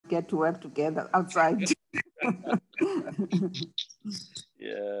get to work together outside.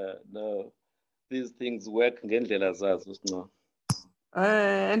 Yeah, no, these things work. And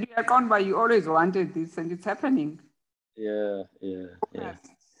you are gone, but you always wanted this, and it's happening. Yeah.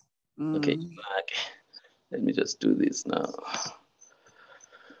 Okay, let me just do this now.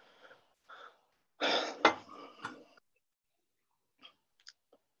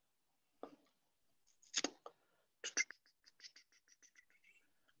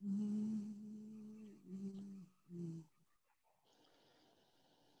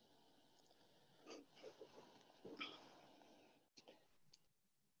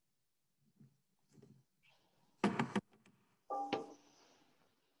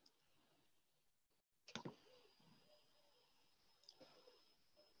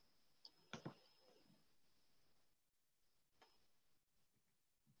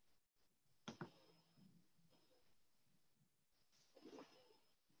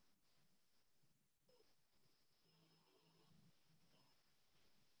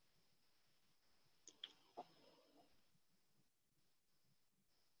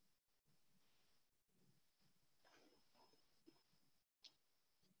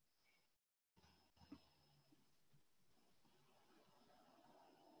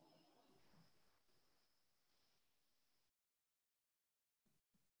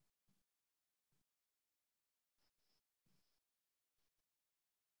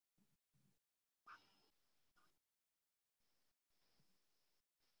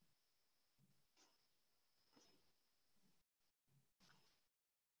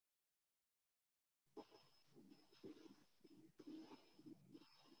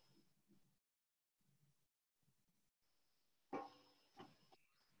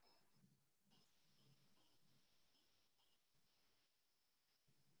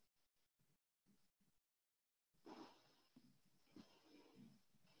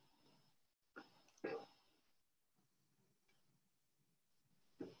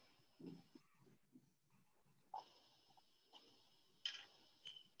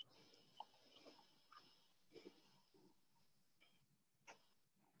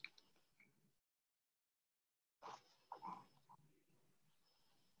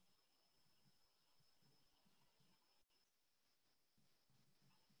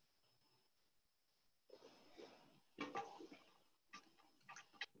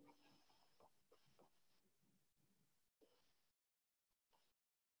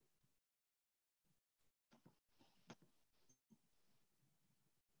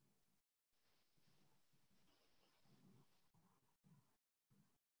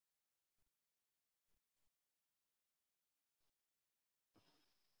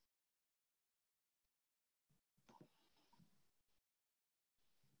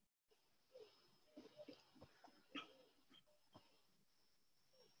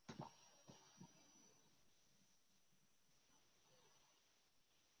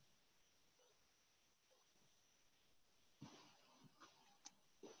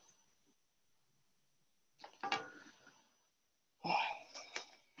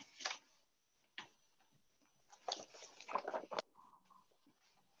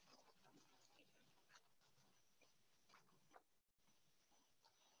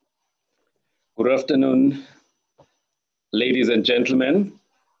 Good afternoon, ladies and gentlemen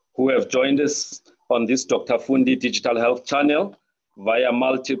who have joined us on this Dr. Fundi digital health channel via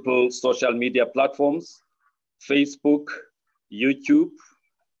multiple social media platforms, Facebook, YouTube,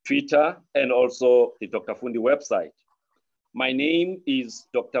 Twitter, and also the Dr. Fundi website. My name is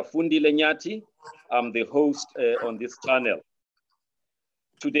Dr. Fundi Lenyati. I'm the host on this channel.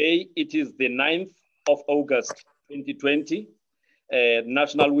 Today, it is the 9th of August, 2020,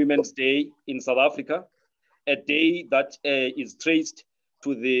 National Women's Day in South Africa, a day that is traced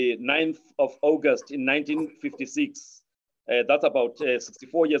to the 9th of August in 1956. That's about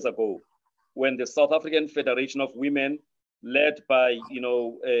 64 years ago, when the South African Federation of Women, led by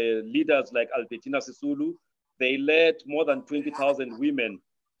leaders like Albertina Sisulu, they led more than 20,000 women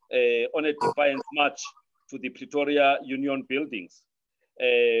on a defiance march to the Pretoria Union buildings,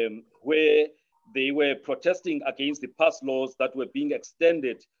 where they were protesting against the past laws that were being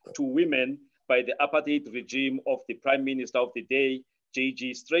extended to women by the apartheid regime of the Prime Minister of the day,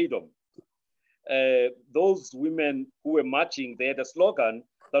 J.G. Strydom. Those women who were marching, they had a slogan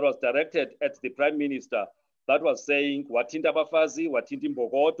that was directed at the Prime Minister that was saying, "Wathinta bafazi, wathinta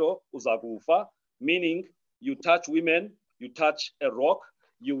imbokodo, uzakufa," meaning you touch women, you touch a rock,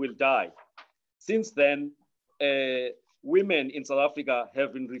 you will die. Since then, women in South Africa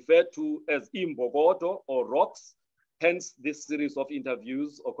have been referred to as imbokodo or rocks, hence this series of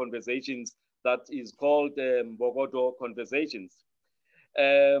interviews or conversations that is called Mbokodo Conversations.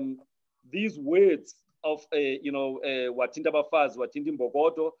 These words of, Watinda Bafazi, Watindi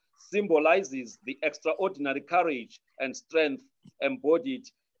Mbogodo, symbolizes the extraordinary courage and strength embodied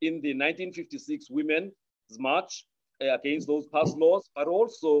in the 1956 Women's March against those past laws, but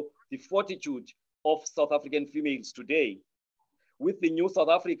also the fortitude of South African females today. With the new South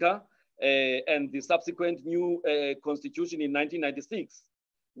Africa and the subsequent new constitution in 1996,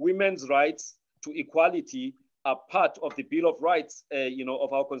 women's rights to equality are part of the Bill of Rights,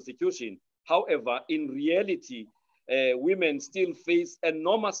 of our constitution. However, in reality, women still face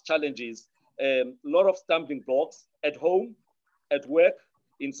enormous challenges, a lot of stumbling blocks at home, at work,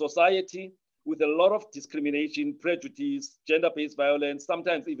 in society, with a lot of discrimination, prejudice, gender-based violence,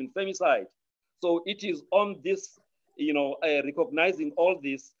 sometimes even femicide. So it is on this, recognizing all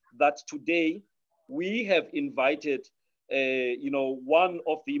this, that today we have invited, one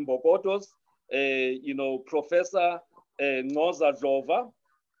of the Mbogodos, Professor Ncoza Dlova,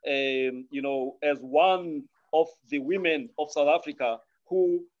 as one of the women of South Africa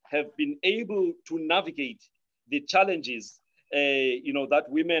who have been able to navigate the challenges that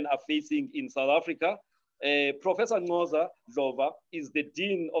women are facing in South Africa. Professor Ncoza Dlova is the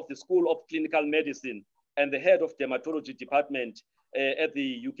Dean of the School of Clinical Medicine and the head of dermatology department at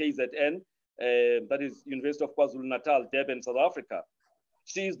the UKZN, that is University of KwaZulu-Natal, Durban, South Africa.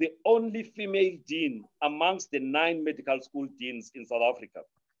 She is the only female dean amongst the 9 medical school deans in South Africa.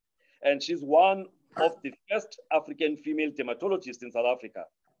 And she's one of the first African female dermatologists in South Africa.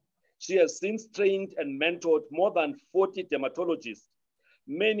 She has since trained and mentored more than 40 dermatologists,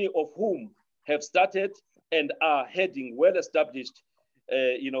 many of whom have started and are heading well-established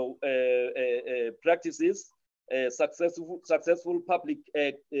practices, successful public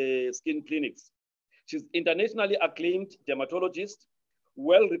skin clinics. She's internationally acclaimed dermatologist,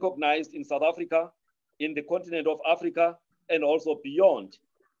 well-recognized in South Africa, in the continent of Africa, and also beyond.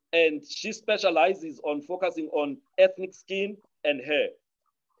 And she specializes on focusing on ethnic skin and hair.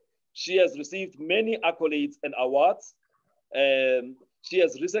 She has received many accolades and awards. She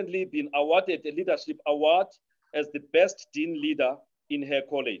has recently been awarded a leadership award as the best dean leader in her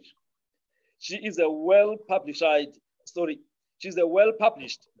college. She's a well-published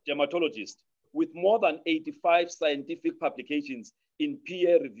dermatologist with more than 85 scientific publications in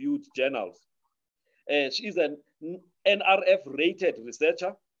peer-reviewed journals. She is an NRF-rated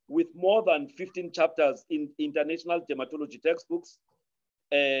researcher with more than 15 chapters in international dermatology textbooks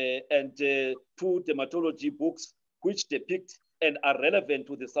and 2 dermatology books which depict and are relevant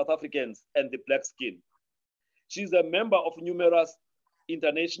to the South Africans and the Black skin. She's a member of numerous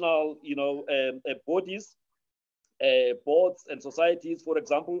international bodies, boards and societies, for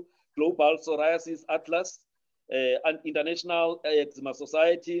example, Global Psoriasis Atlas, an International Eczema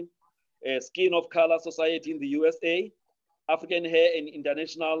Society, Skin of Color Society in the USA, African Hair and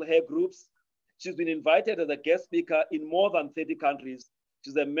International Hair Groups. She's been invited as a guest speaker in more than 30 countries.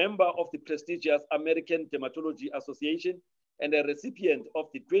 She's a member of the prestigious American Dermatology Association and a recipient of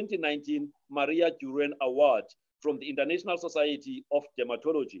the 2019 Maria Duren Award from the International Society of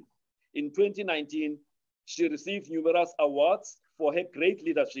Dermatology. In 2019, she received numerous awards for her great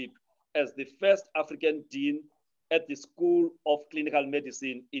leadership as the first African dean at the School of Clinical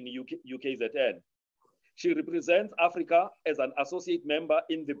Medicine in UKZN. She represents Africa as an associate member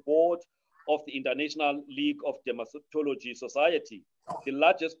in the board of the International League of Dermatology Society, the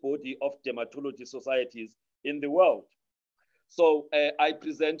largest body of dermatology societies in the world. So I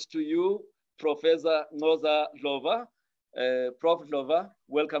present to you Professor Ncoza Dlova. Prof. Dlova,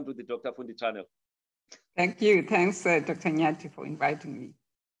 welcome to the Dr. Fundi channel. Thank you. Thanks, Dr. Nyati, for inviting me.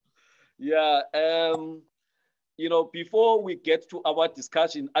 Yeah, before we get to our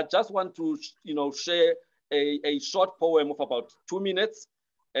discussion, I just want to, share a short poem of about 2 minutes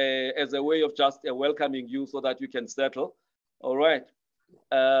as a way of just welcoming you so that you can settle. All right.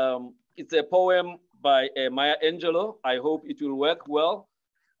 It's a poem by Maya Angelou. I hope it will work well.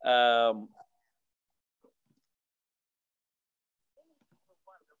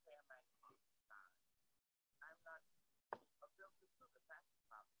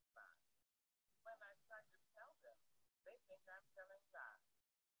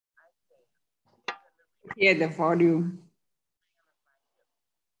 Hear the volume.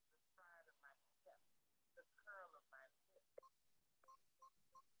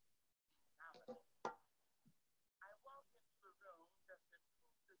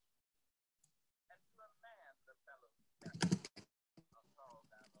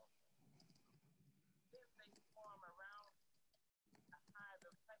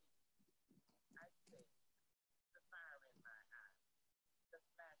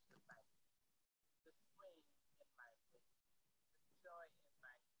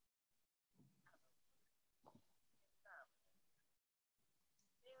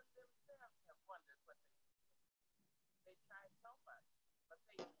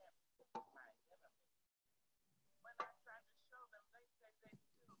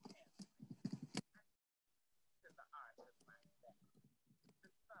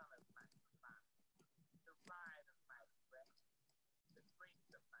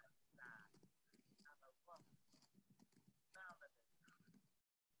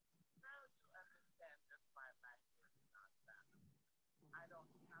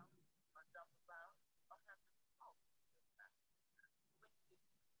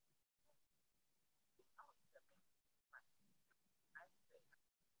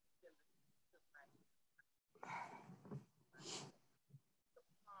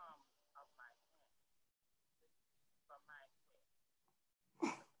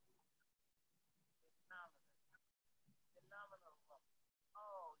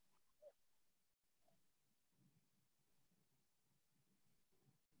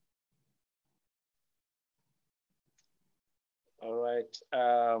 All right.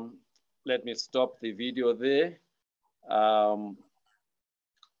 Let me stop the video there.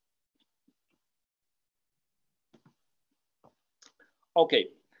 Okay.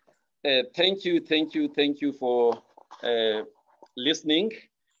 Thank you for listening.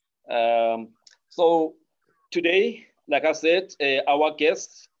 So today, like I said, our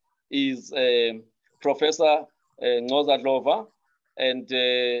guest is Professor Ncoza Dlova, and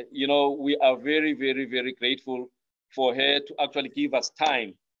you know, we are very grateful for her to actually give us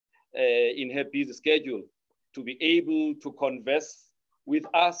time in her busy schedule to be able to converse with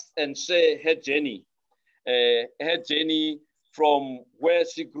us and share her journey from where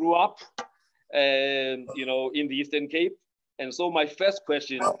she grew up, you know, in the Eastern Cape. And so my first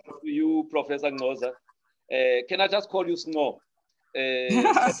question to you, Professor Ncoza, can I just call you Snow?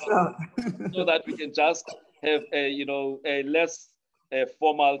 So that we can just have a, you know, a less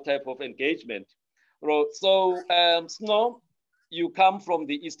formal type of engagement. So Snow, you come from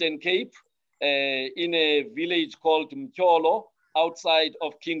the Eastern Cape in a village called Mtyolo outside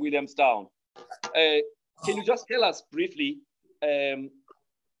of King Williamstown. Can you just tell us briefly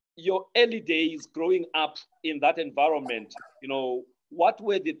your early days growing up in that environment? You know, what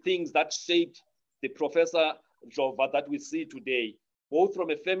were the things that shaped the Professor Dlova that we see today, both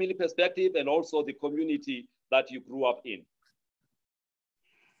from a family perspective and also the community that you grew up in?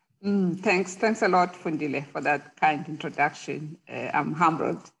 Thanks a lot, Fundile, for that kind introduction. I'm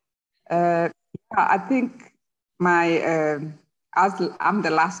humbled. I think I'm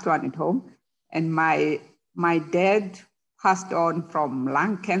the last one at home, and my dad passed on from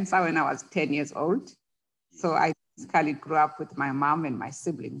lung cancer when I was 10 years old. So I basically grew up with my mom and my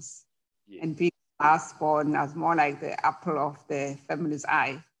siblings. Yeah. And being last born, I was more like the apple of the family's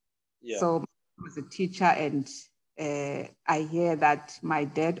eye. Yeah. So I was a teacher, and I hear that my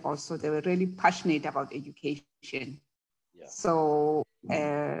dad also, they were really passionate about education. Yeah. So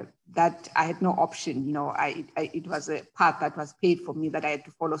that I had no option, you know, it was a path that was paid for me that I had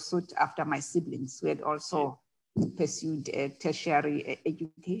to follow suit after my siblings who had also pursued tertiary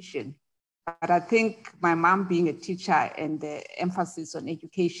education. But I think my mom being a teacher and the emphasis on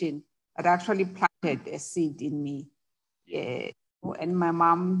education had actually planted a seed in me. And my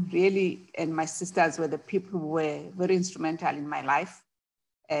mom really, and my sisters were the people who were very instrumental in my life.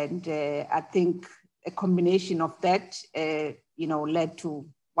 And I think a combination of that, you know, led to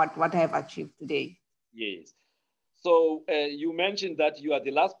what I have achieved today. Yes. So you mentioned that you are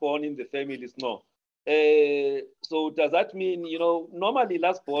the last born in the family, Snow. So does that mean, you know, normally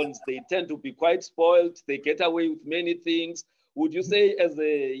last borns, they tend to be quite spoiled. They get away with many things. Would you say as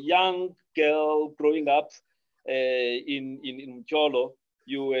a young girl growing up in Mtyolo,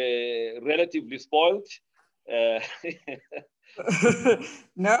 you were relatively spoiled?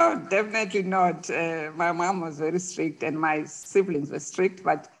 No, definitely not. My mom was very strict and my siblings were strict,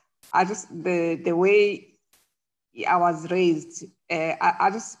 but I just, the way I was raised, I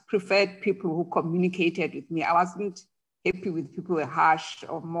just preferred people who communicated with me. I wasn't happy with people who were harsh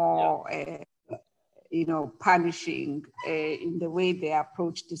or more, you know, punishing in the way they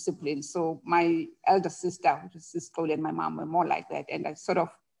approach discipline. So my elder sister, which is Cisco, and my mom were more like that. And I sort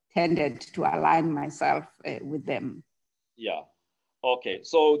of tended to align myself with them. Yeah. Okay.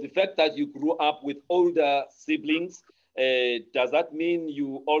 So the fact that you grew up with older siblings, does that mean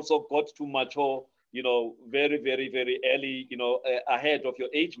you also got to mature, you know, very early, you know, ahead of your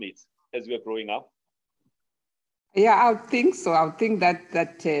age mates as you were growing up? Yeah, I would think so. I would think that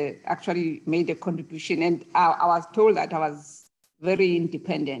actually made a contribution. And I was told that I was very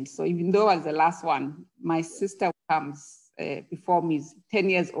independent. So even though I was the last one, my sister comes before me, is 10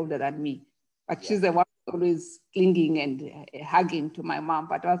 years older than me. But she's the one always clinging and hugging to my mom.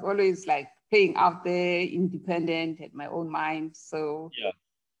 But I was always like playing out there, independent, had my own mind. So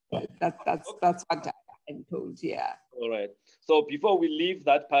that's what I'm told, yeah. All right. So before we leave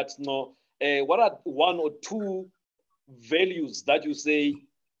that part, no, what are one or two values that you say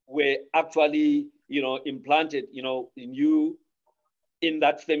were actually, you know, implanted, you know, in you in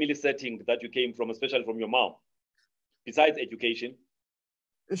that family setting that you came from, especially from your mom, besides education?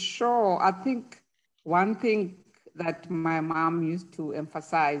 Sure. I think one thing that my mom used to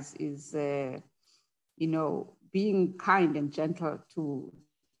emphasize is, you know, being kind and gentle to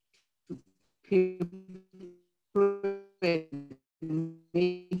people, making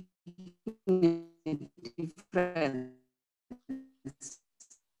a difference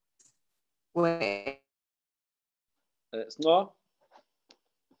where Snow?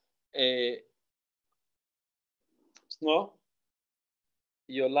 Snow?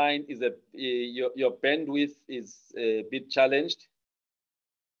 Your line is your bandwidth is a bit challenged.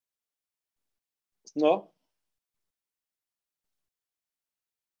 Snow?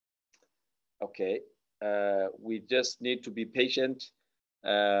 Okay. We just need to be patient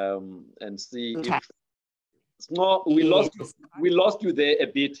and see if no, we lost you there a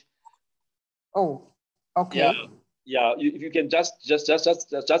bit. Oh, okay. Yeah. If you can just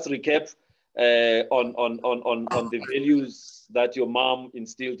recap on the values that your mom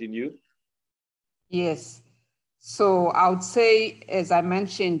instilled in you. Yes. So I would say, as I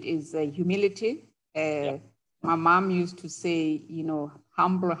mentioned, is humility. My mom used to say, you know,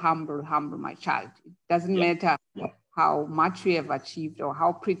 humble, humble, humble, my child. It doesn't matter how much you have achieved or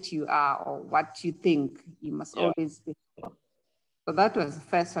how pretty you are or what you think. You must always be. So that was the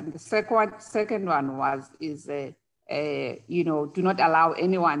first one. The second one is you know, do not allow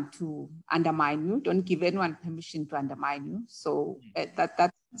anyone to undermine you. Don't give anyone permission to undermine you. So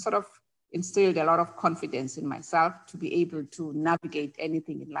that sort of instilled a lot of confidence in myself to be able to navigate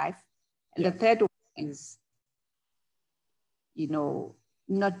anything in life. And the third one is, you know,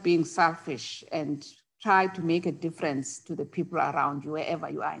 not being selfish and try to make a difference to the people around you wherever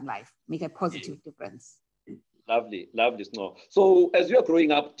you are in life. Make a positive difference. Lovely, lovely, Snow. So as you were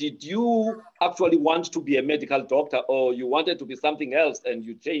growing up, did you actually want to be a medical doctor, or you wanted to be something else and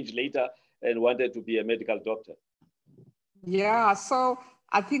you changed later and wanted to be a medical doctor? Yeah, so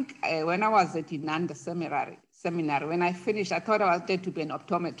I think when I was at Inanda seminary, when I finished, I thought I wanted to be an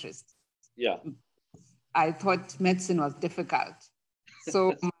optometrist. Yeah. I thought medicine was difficult.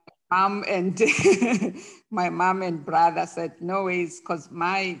 So my mom and brother said, no ways, because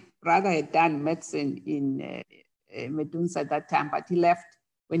my brother had done medicine in Medunsa at that time, but he left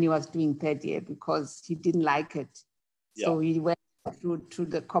when he was doing third year because he didn't like it. So he went through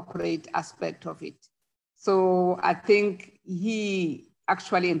the corporate aspect of it. So I think he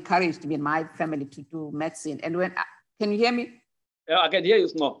actually encouraged me and my family to do medicine. And can you hear me? Yeah, I can hear you,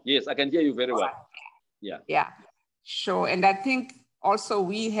 Snow. Yes, I can hear you very well. Yeah. Yeah, sure. And I think also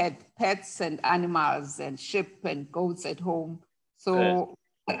we had pets and animals and sheep and goats at home. So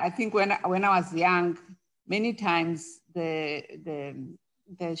I think when I was young, many times the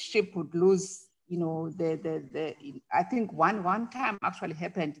sheep would lose, you know, I think one time actually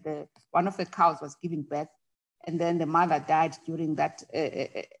happened, one of the cows was giving birth and then the mother died during that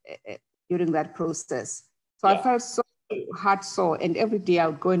process. So I felt so heartsore, and every day I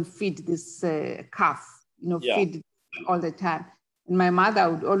would go and feed this calf, you know, feed all the time. And my mother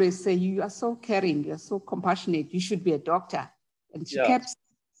would always say, you are so caring, you're so compassionate, you should be a doctor. And she kept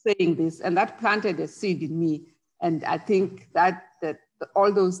saying this, and that planted a seed in me. And I think that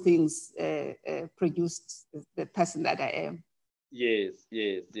all those things produced the person that I am. Yes.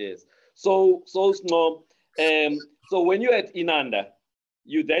 So Snow, so when you're at Inanda,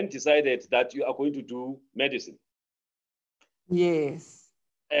 you then decided that you are going to do medicine. Yes.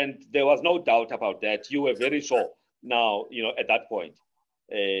 And there was no doubt about that. You were very sure now, you know, at that point.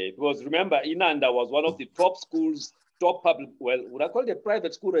 Because remember, Inanda was one of the top schools, top public, well, would I call it a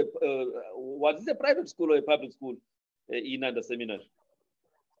private school? Was it a private school or a public school, Inanda Seminary?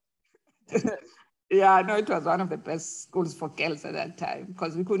 Yeah, no, it was one of the best schools for girls at that time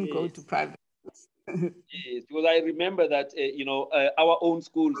because we couldn't go to private schools. Yes, because I remember that, you know, our own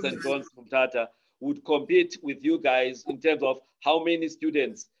school, St. John's from Tata, would compete with you guys in terms of how many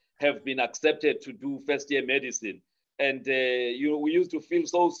students have been accepted to do first year medicine. And, you know, we used to feel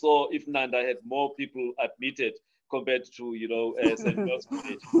so sore if Nanda had more people admitted compared to, you know, St. John's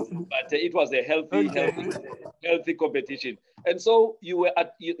College. But it was a healthy competition. And so you were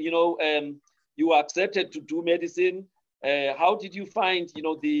you were accepted to do medicine. How did you find, you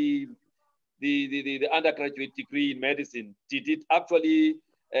know, the undergraduate degree in medicine? Did it actually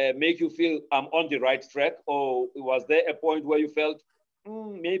make you feel I'm on the right track, or was there a point where you felt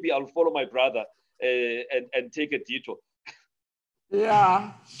maybe I'll follow my brother and take a detour?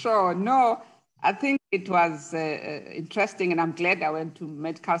 Yeah, sure. No, I think it was interesting, and I'm glad I went to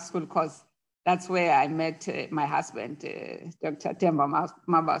medical school because that's where I met my husband, Dr. Temba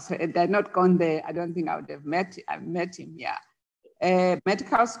Mabas. Had I not gone there, I don't think I would have met him. Yeah.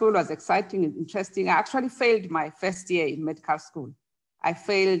 Medical school was exciting and interesting. I actually failed my first year in medical school. I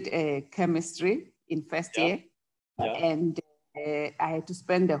failed chemistry in first year, and I had to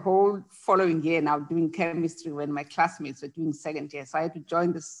spend the whole following year now doing chemistry when my classmates were doing second year. So I had to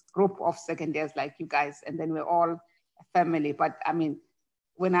join this group of second years like you guys, and then we're all a family. But I mean,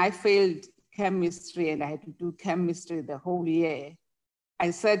 when I failed chemistry and I had to do chemistry the whole year,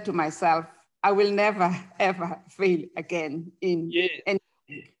 I said to myself, I will never, ever fail again in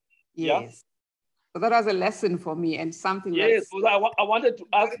anything. Yes. So that was a lesson for me and something that's I wanted to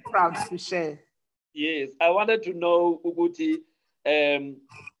ask. Very proud to share. Yes, I wanted to know, Uguti,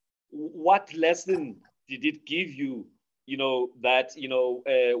 what lesson did it give you, that,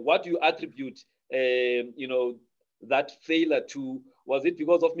 what you attribute, that failure to? Was it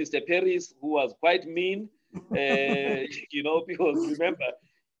because of Mr. Paris, who was quite mean? Because remember,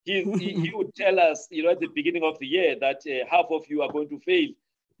 he would tell us, at the beginning of the year that half of you are going to fail,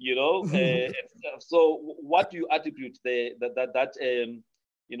 so what do you attribute that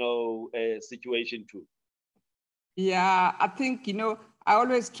situation to? Yeah, I think, I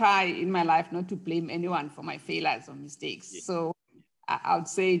always try in my life not to blame anyone for my failures or mistakes. Yeah. So I would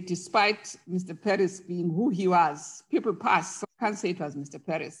say, despite Mr. Paris being who he was, people pass. So I can't say it was Mr.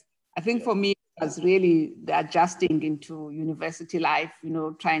 Paris. I think for me, it was really the adjusting into university life,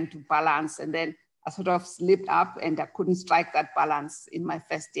 trying to balance. And then I sort of slipped up and I couldn't strike that balance in my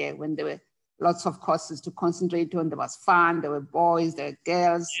first year when there were lots of courses to concentrate on. There was fun, there were boys, there were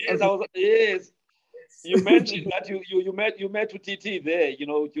girls. Yes. You mentioned that you met with TT there,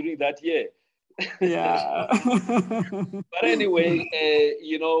 during that year. Yeah. But anyway,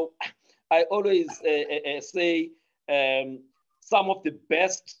 I always say some of the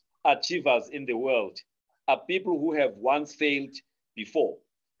best achievers in the world are people who have once failed before,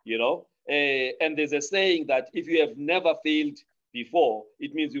 and there's a saying that if you have never failed before,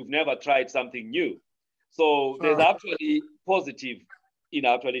 it means you've never tried something new. So there's actually positive in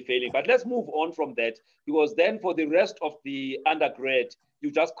actually failing. But let's move on from that, because then for the rest of the undergrad,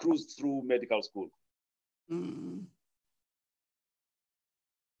 you just cruised through medical school.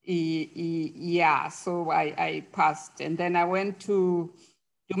 Yeah, so I passed, and then I went to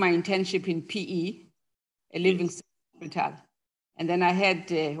do my internship in PE, a Livingston hospital. And then I had,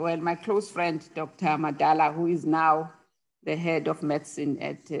 my close friend, Dr. Madala, who is now the head of medicine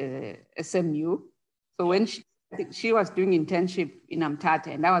at SMU. So when she was doing internship in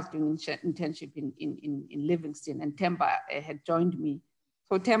Amtata, and I was doing internship in Livingston, and Temba had joined me.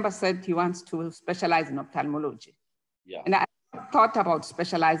 So Temba said he wants to specialize in ophthalmology. Yeah. And I thought about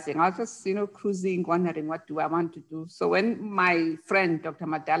specializing. I was just, cruising, wondering what do I want to do. So when my friend, Dr.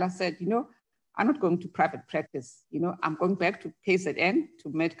 Madala, said, I'm not going to private practice, I'm going back to KZN, to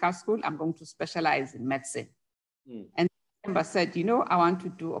medical school. I'm going to specialize in medicine. And Temba said, I want to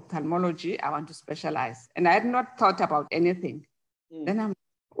do ophthalmology. I want to specialize. And I had not thought about anything. Then I'm,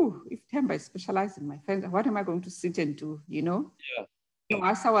 if Temba is specializing my friend, what am I going to sit and do, Yeah.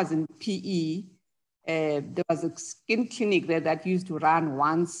 As I was in PE, there was a skin clinic there that used to run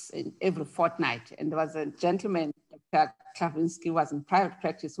once every fortnight. And there was a gentleman, Dr. Klavinsky, who was in private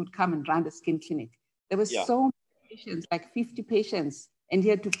practice, who'd come and run the skin clinic. There were so many patients, like 50 patients, and he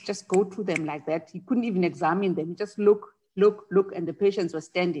had to just go through them like that. He couldn't even examine them. He just look, and the patients were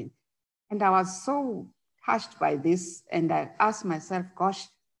standing. And I was so touched by this. And I asked myself, gosh,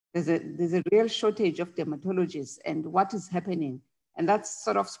 there's a real shortage of dermatologists, and what is happening? And that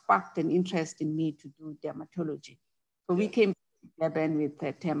sort of sparked an interest in me to do dermatology. So we came to Durban with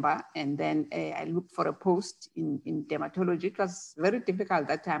Temba, and then I looked for a post in dermatology. It was very difficult at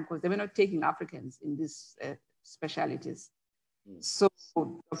that time because they were not taking Africans in these specialties. So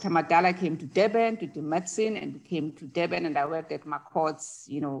Dr. Madala came to Durban to do medicine, and came to Durban, and I worked at McCord's,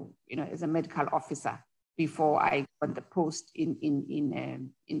 as a medical officer before I got the post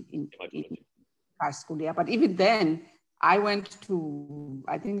in our school year. But even then, I went to,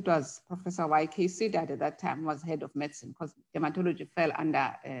 I think it was Professor Y.K. Sidat at that time was head of medicine, because dermatology fell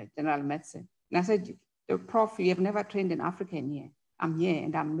under general medicine. And I said, Prof, you have never trained an African here. I'm here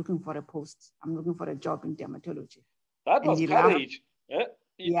and I'm looking for a post. I'm looking for a job in dermatology. That was courage. Yeah.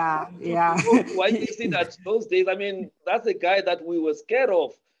 Y.K. Sidat those days, I mean, that's the guy that we were scared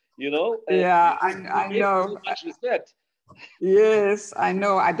of, Yeah, I know. So much respect. Yes, I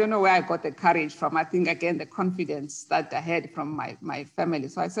know. I don't know where I got the courage from. I think, again, the confidence that I had from my family.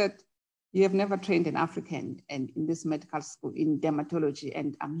 So I said, you have never trained an African and in this medical school in dermatology,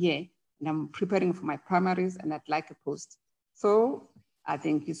 and I'm here and I'm preparing for my primaries and I'd like a post. So I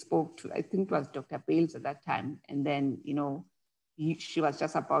think he spoke to, I think it was Dr. Bales at that time. And then, she was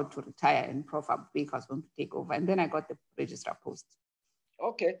just about to retire and Prof. Baker was going to take over. And then I got the registrar post.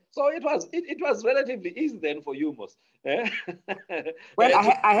 Okay, so it was relatively easy then for you, Mos. Well,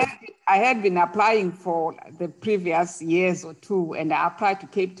 I had been applying for the previous years or two, and I applied to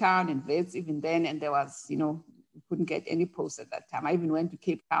Cape Town and Wits even then, and there was, couldn't get any post at that time. I even went to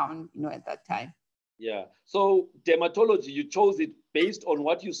Cape Town, at that time. Yeah. So dermatology, you chose it based on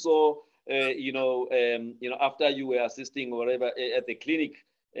what you saw, after you were assisting or whatever at the clinic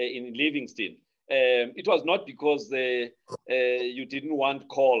in Livingston. It was not because you didn't want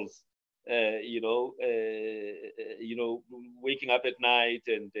calls, waking up at night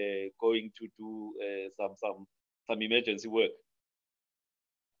and going to do some emergency work.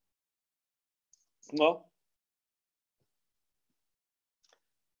 No.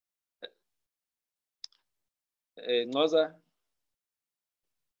 Ncoza?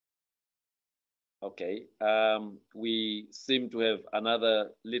 Okay, we seem to have another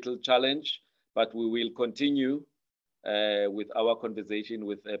little challenge, but we will continue with our conversation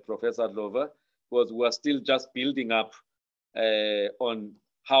with Professor Dlova, because we're still just building up on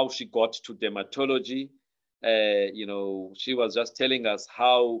how she got to dermatology. You know, she was just telling us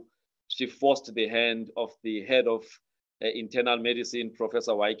how she forced the hand of the head of internal medicine,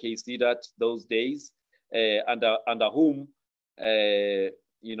 Professor Y.K. Sidat, those days, under whom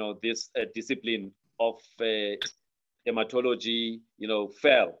you know, this discipline of dermatology, you know,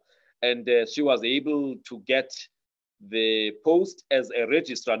 fell. And she was able to get the post as a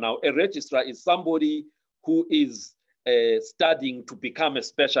registrar. Now, a registrar is somebody who is studying to become a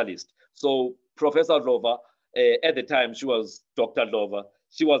specialist. So Professor Dlova, at the time, she was Dr. Dlova.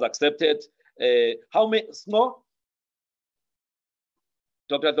 She was accepted. How many, no?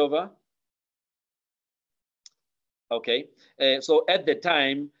 Dr. Dlova? Okay, so at the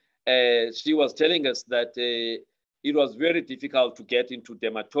time, she was telling us that it was very difficult to get into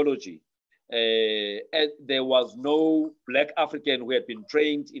dermatology. And there was no Black African who had been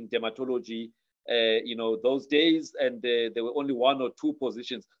trained in dermatology, you know, those days, and there were only 1 or 2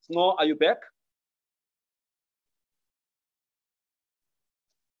 positions. Snow, are you back?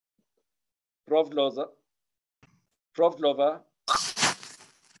 Prof. Dlova? Prof. Dlova?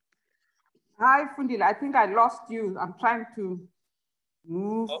 Hi, Fundi. I think I lost you. I'm trying to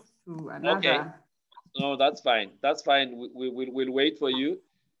move to another. Okay. No, that's fine. That's fine. We'll wait for you.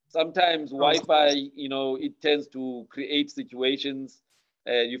 Sometimes Wi-Fi, you know, it tends to create situations.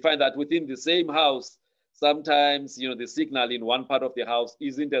 You find that within the same house, sometimes, you know, the signal in one part of the house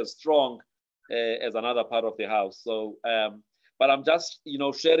isn't as strong as another part of the house. So, but I'm just, you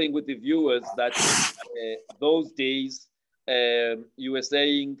know, sharing with the viewers that those days, you were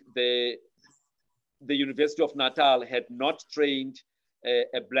saying the University of Natal had not trained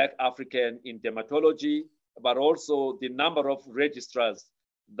a Black African in dermatology, but also the number of registrars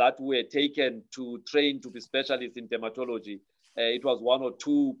that were taken to train to be specialists in dermatology. It was 1 or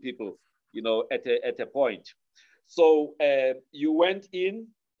 2 people, you know, at a point. So you went in,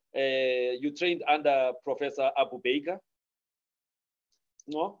 you trained under Professor Abu Baker.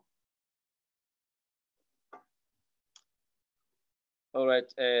 No? All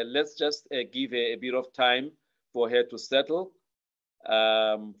right, let's just give a bit of time for her to settle.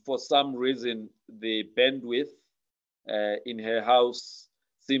 For some reason, the bandwidth in her house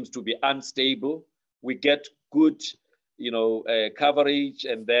seems to be unstable. We get good, you know, coverage,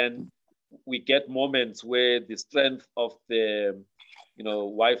 and then we get moments where the strength of the, you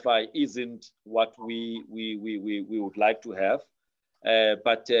know, Wi-Fi isn't what we would like to have.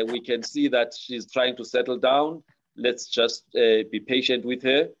 But we can see that she's trying to settle down. Let's just be patient with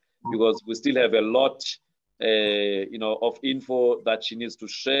her, because we still have a lot, you know, of info that she needs to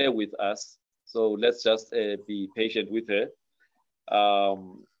share with us. So let's just be patient with her.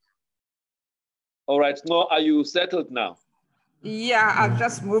 All right, Snow, are you settled now? Yeah, I've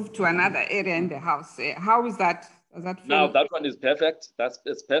just moved to another area in the house. How is that? Does that feel? Now that one is perfect.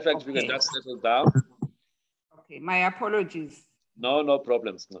 It's perfect. Okay. We can just settle down. Okay, my apologies. No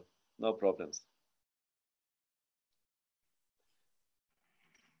problems. No problems.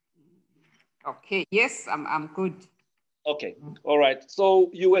 Okay, yes, I'm good. Okay, all right. So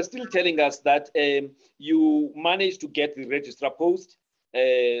you were still telling us that you managed to get the registrar post,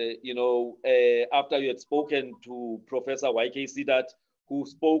 you know, after you had spoken to Professor Y.K. Sidat, who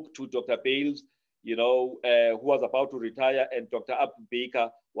spoke to Dr. Bales, you know, who was about to retire, and Dr. Abu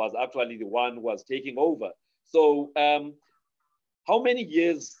Baker was actually the one who was taking over. So how many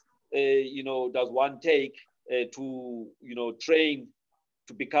years, you know, does one take to, you know, train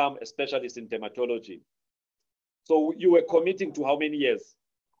to become a specialist in dermatology? So you were committing to how many years?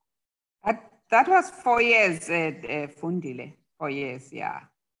 That was 4 years at Fundile. 4 years, yeah.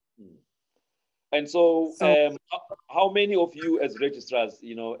 And so how many of you as registrars,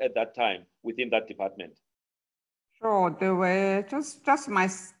 you know, at that time within that department? Sure, there were just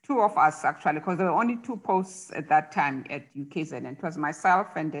 2 of us actually, because there were only 2 posts at that time at UKZ, and it was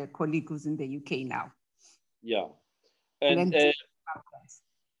myself and a colleague who's in the UK now. Yeah, and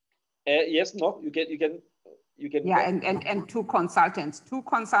yes, no, you can. Yeah, and 2 consultants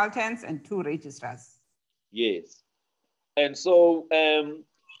and 2 registrars. Yes, and so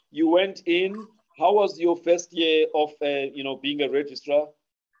you went in. How was your first year of you know, being a registrar?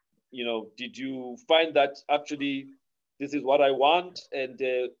 You know, did you find that actually this is what I want? And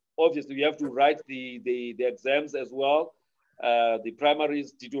obviously you have to write the exams as well, the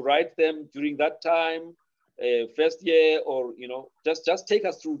primaries. Did you write them during that time, first year, or, you know, just take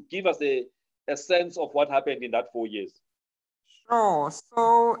us through, give us a a sense of what happened in that 4 years? Sure.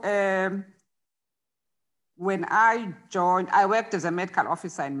 So when I joined, I worked as a medical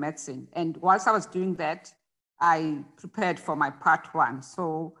officer in medicine. And whilst I was doing that, I prepared for my part one.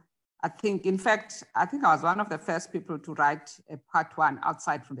 So I think, in fact, I was one of the first people to write a part one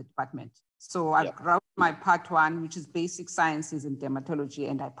outside from the department. So I wrote my part one, which is basic sciences in dermatology,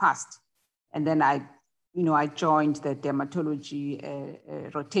 and I passed. And then I joined the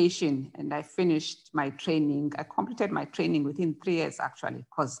dermatology rotation, and I finished my training. I completed my training within 3 years, actually,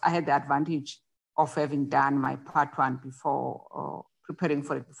 because I had the advantage of having done my part one before, preparing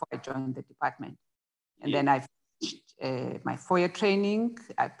for it before I joined the department. And then I finished my 4-year training.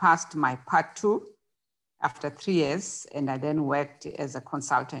 I passed my part two after 3 years, and I then worked as a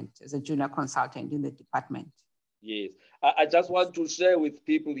consultant, as a junior consultant in the department. Yes, I just want to share with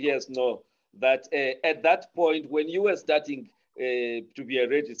people, yes, no, that at that point, when you were starting to be a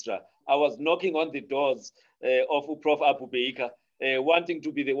registrar, I was knocking on the doors of Prof. Abubeika, wanting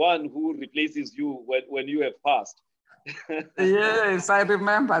to be the one who replaces you when you have passed. Yes, I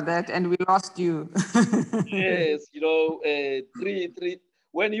remember that, and we lost you. Yes,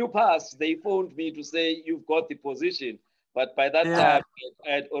 when you passed, they phoned me to say you've got the position, but by that time,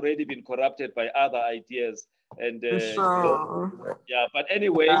 I had already been corrupted by other ideas. And but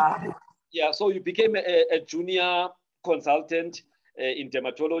anyway, so you became a junior consultant in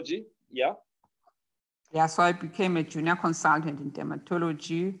dermatology, so I became a junior consultant in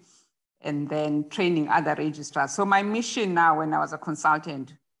dermatology and then training other registrars. So my mission now when I was a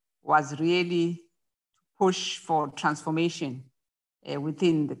consultant was really to push for transformation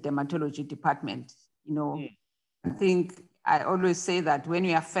within the dermatology department. I think I always say that when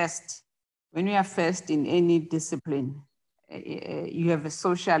you are first in any discipline, you have a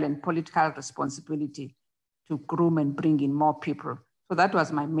social and political responsibility to groom and bring in more people. So that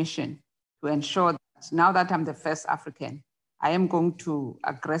was my mission, to ensure that now that I'm the first African, I am going to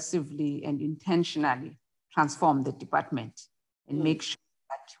aggressively and intentionally transform the department and make sure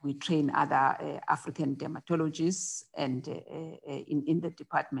that we train other African dermatologists and in the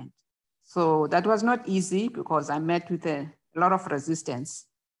department. So that was not easy because I met with a lot of resistance,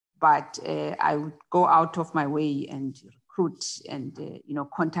 but I would go out of my way and recruit and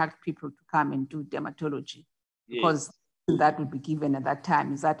contact people to come and do dermatology. Because that would be given at that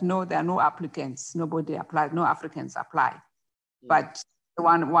time is that there are no applicants, nobody applied, no Africans apply. But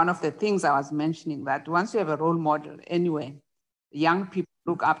one of the things I was mentioning, that once you have a role model anyway, young people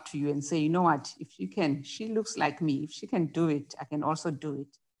look up to you and say, you know what, if she looks like me, if she can do it, I can also do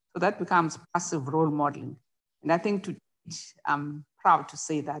it. So that becomes passive role modeling. And I think I'm proud to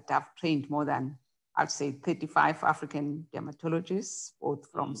say that I've trained more than, I'd say, 35 African dermatologists, both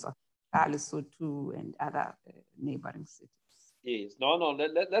from South Africa, Lesotho, and other neighboring cities. Yes,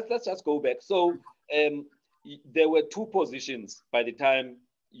 let's just go back. So there were 2 positions by the time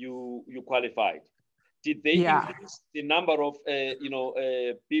you qualified. Did they increase the number of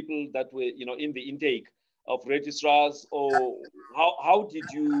people that were in the intake of registrars, or how did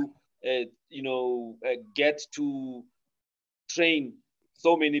you get to train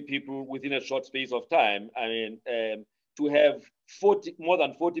so many people within a short space of time? I mean, to have more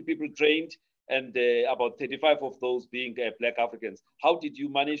than 40 people trained and about 35 of those being Black Africans. How did you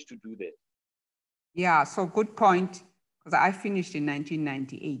manage to do that? Yeah, so good point, because I finished in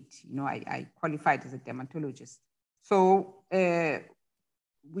 1998. I qualified as a dermatologist. So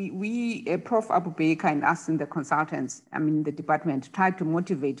we Prof. Abubeika and us in the consultants, the department, tried to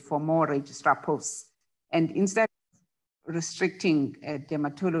motivate for more registrar posts. And instead of restricting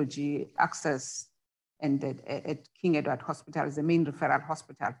dermatology access and at King Edward Hospital as the main referral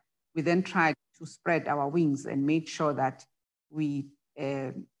hospital, we then tried to spread our wings and made sure that we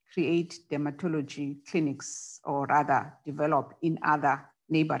create dermatology clinics, or rather develop in other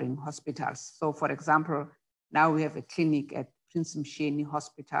neighboring hospitals. So for example, now we have a clinic at Prince Mshini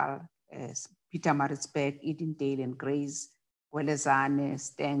Hospital, Pietermaritzburg, Edendale and Grays, Welezane,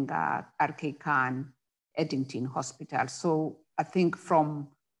 Stenger, RK Khan, Eddington Hospital. So I think from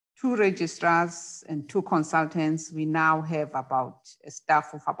 2 registrars and 2 consultants, we now have about a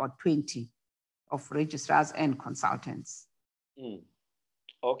staff of about 20 of registrars and consultants.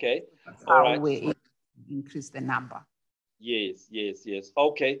 Okay. That's all right. We increase the number. Yes.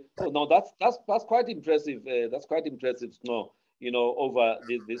 Okay. So now that's quite impressive. That's quite impressive to know, over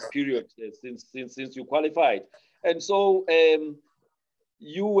this period since you qualified. And so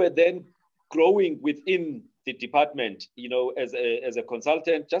you were then growing within the department, as a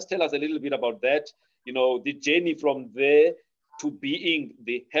consultant. Just tell us a little bit about that, the journey from there to being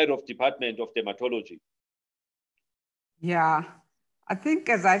the head of department of dermatology. Yeah. I think,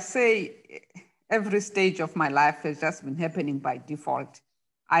 as I say, every stage of my life has just been happening by default.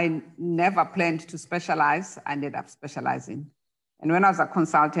 I never planned to specialize. I ended up specializing. And when I was a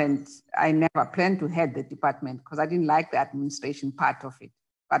consultant, I never planned to head the department because I didn't like the administration part of it.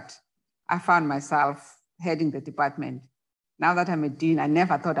 But I found myself heading the department. Now that I'm a dean, I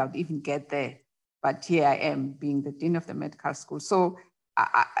never thought I'd even get there. But here I am, being the dean of the medical school. So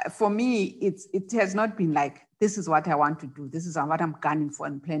for me, it has not been like, this is what I want to do. This is what I'm gunning for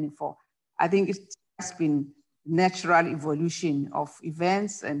and planning for. I think it's just been natural evolution of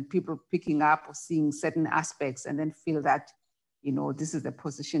events and people picking up or seeing certain aspects and then feel that, you know, this is the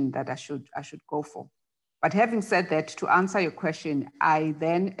position that I should go for. But having said that, to answer your question, I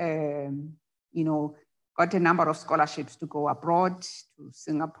then, you know, got a number of scholarships to go abroad, to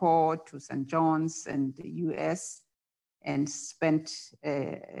Singapore, to St. John's and the US, and spent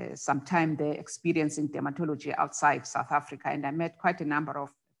some time there experiencing dermatology outside South Africa. And I met quite a number of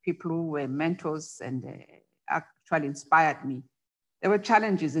people who were mentors and actually inspired me. There were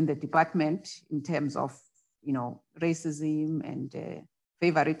challenges in the department in terms of, you know, racism and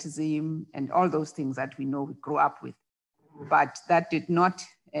favoritism and all those things that we know we grew up with. But that did not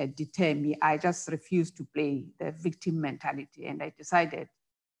deter me. I just refused to play the victim mentality. And I decided,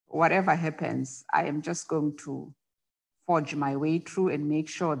 whatever happens, I am just going to forge my way through and make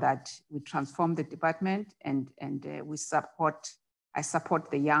sure that we transform the department and I support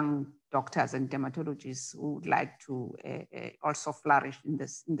the young doctors and dermatologists who would like to also flourish in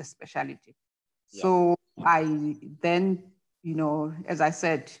the specialty. Yeah. So I then, you know, as I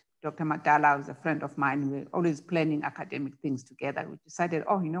said, Dr. Madala was a friend of mine. We were always planning academic things together. We decided,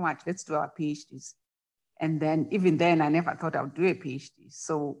 oh, you know what, let's do our PhDs. And then, even then, I never thought I would do a PhD.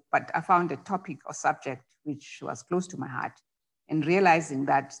 So, but I found a topic or subject which was close to my heart, and realizing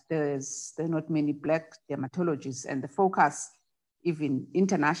that there are not many Black dermatologists, and the focus, even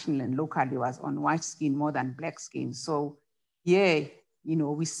internationally and locally, was on white skin more than Black skin. So, yeah, you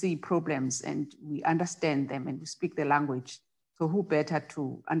know, we see problems and we understand them and we speak the language. So, who better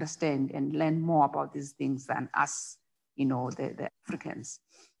to understand and learn more about these things than us, you know, the Africans?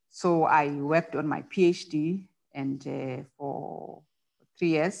 So I worked on my PhD, and for 3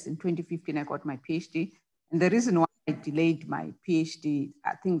 years, in 2015, I got my PhD. And the reason why I delayed my PhD,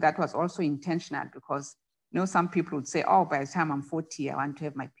 I think that was also intentional, because, you know, some people would say, oh, by the time I'm 40, I want to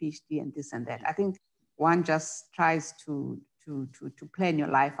have my PhD and this and that. I think one just tries to plan your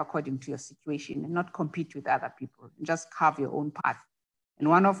life according to your situation and not compete with other people, and just carve your own path. And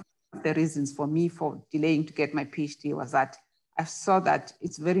one of the reasons for me for delaying to get my PhD was that I saw that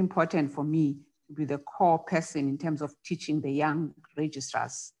it's very important for me to be the core person in terms of teaching the young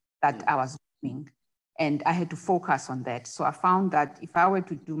registrars that I was doing. And I had to focus on that. So I found that if I were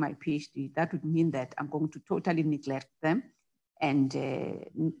to do my PhD, that would mean that I'm going to totally neglect them and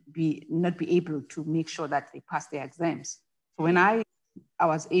not be able to make sure that they pass their exams. So when I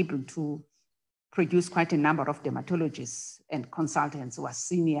was able to produce quite a number of dermatologists and consultants who are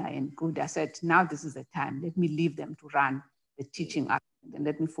senior and good, I said, now this is the time. Let me leave them to run the teaching aspect and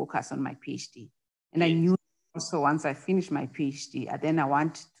let me focus on my PhD. And I knew also once I finished my PhD, I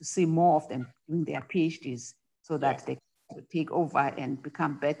want to see more of them doing their PhDs so that they can take over and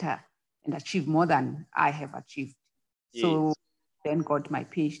become better and achieve more than I have achieved. So then got my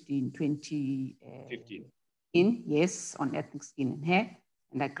PhD in 2015. Yes, on ethnic skin and hair.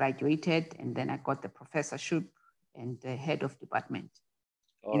 And I graduated, and then I got the professorship and the head of department.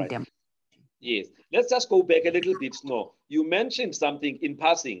 All right. Yes, let's just go back a little bit more. You mentioned something in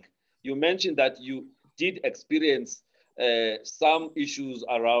passing. You mentioned that you did experience some issues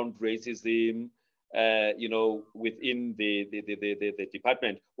around racism, you know, within the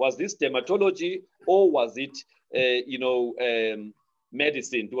department. Was this dermatology or was it, you know,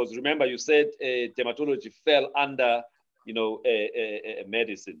 medicine? Because remember, you said dermatology fell under, you know,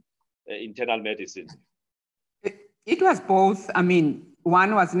 medicine, internal medicine. It was both. I mean,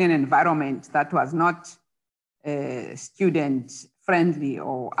 one was in an environment that was not student friendly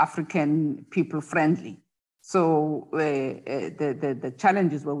or African people friendly. So the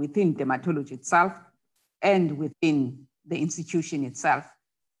challenges were within dermatology itself and within the institution itself.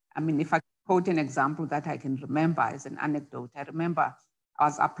 I mean, if I quote an example that I can remember as an anecdote, I remember I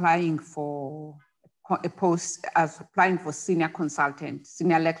was applying for a post, I was applying for senior consultant,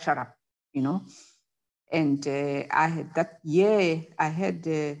 senior lecturer, you know. And I had that year, I had,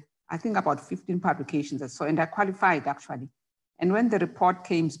 I think about 15 publications or so, and I qualified actually. And when the report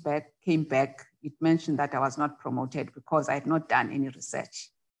came back, it mentioned that I was not promoted because I had not done any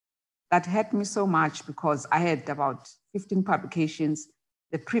research. That hurt me so much because I had about 15 publications.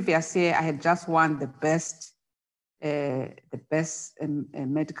 The previous year, I had just won the best the best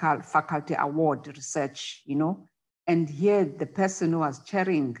medical faculty award research, you know. And here the person who was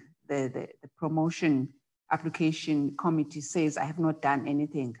chairing the promotion application committee says, I have not done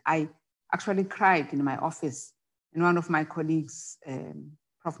anything. I actually cried in my office. And one of my colleagues,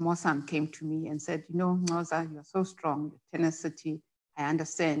 Prof. Mosam, came to me and said, you know, Ncoza, you're so strong, tenacity, I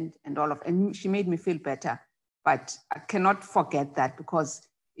understand, and she made me feel better. But I cannot forget that, because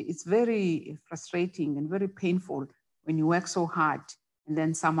it's very frustrating and very painful when you work so hard and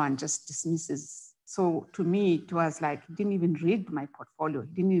then someone just dismisses. So to me, it was like, he didn't even read my portfolio.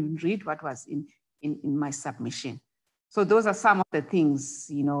 He didn't even read what was in my submission. So those are some of the things,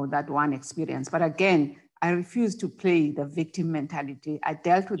 you know, that one experienced. But again, I refused to play the victim mentality. I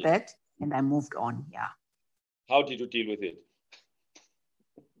dealt with that and I moved on, yeah. How did you deal with it?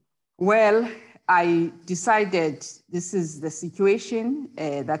 Well, I decided this is the situation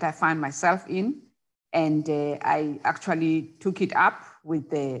that I find myself in. And I actually took it up with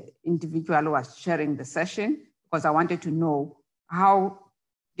the individual who was chairing the session, because I wanted to know how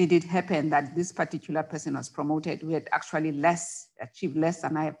did it happen that this particular person was promoted who had actually achieved less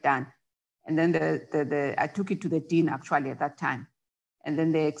than I have done. And then I took it to the dean actually at that time. And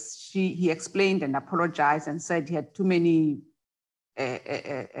then he explained and apologized and said he had too many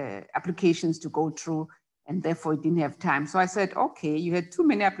applications to go through, and therefore he didn't have time. So I said, okay, you had too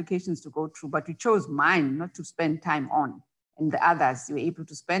many applications to go through, but you chose mine not to spend time on. And the others, you were able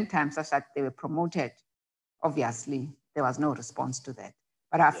to spend time such that they were promoted. Obviously, there was no response to that.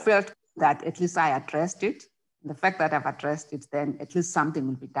 But I felt that at least I addressed it. And the fact that I've addressed it, then at least something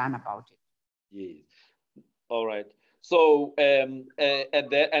will be done about it. Yes. All right. So, and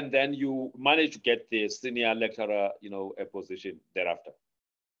then you managed to get the senior lecturer, you know, a position thereafter.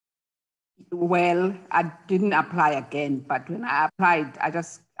 Well, I didn't apply again, but when I applied, I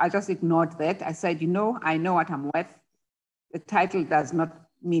just ignored that. I said, you know, I know what I'm worth. The title does not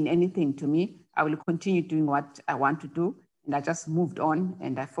mean anything to me. I will continue doing what I want to do. And I just moved on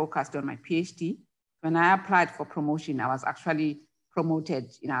and I focused on my PhD. When I applied for promotion, I was actually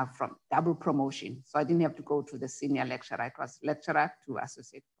promoted, you know, from double promotion. So I didn't have to go to the senior lecturer. It was lecturer to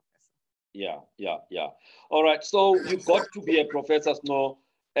associate professor. Yeah. All right. So you got to be a professor now,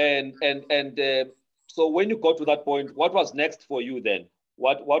 and so when you got to that point, what was next for you then?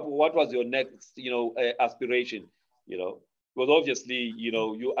 What was your next, you know, aspiration? You know, because obviously, you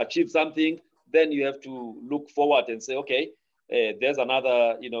know, you achieve something, then you have to look forward and say, okay, there's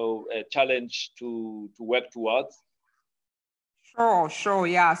another, you know, challenge to work towards. Sure,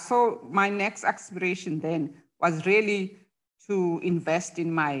 yeah. So my next aspiration then was really to invest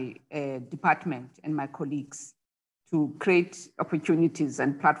in my department and my colleagues, to create opportunities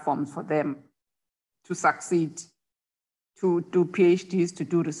and platforms for them to succeed, to do PhDs, to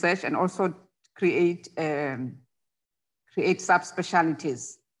do research, and also create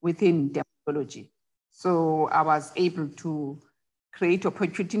subspecialties within dermatology. So I was able to create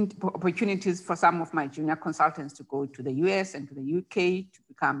opportunities for some of my junior consultants to go to the US and to the UK to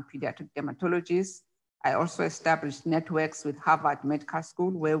become pediatric dermatologists. I also established networks with Harvard Medical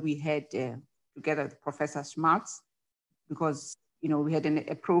School, where we had together with Professor Schmaltz, because you know we had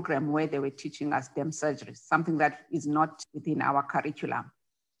a program where they were teaching us derm surgery, something that is not within our curriculum.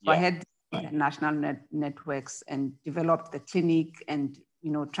 So I had national networks and developed the clinic and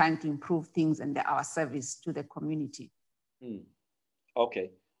you know trying to improve things and our service to the community.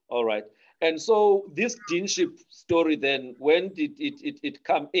 Okay, all right. And so this deanship story then, when did it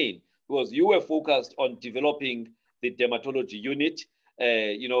come in? Because you were focused on developing the dermatology unit,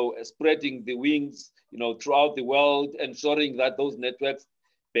 you know, spreading the wings, you know, throughout the world, ensuring that those networks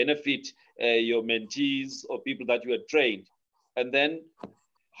benefit your mentees or people that you had trained. And then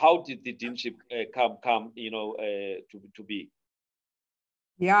how did the deanship come, you know, to be?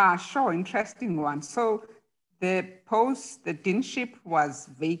 Yeah, sure, interesting one. So the deanship was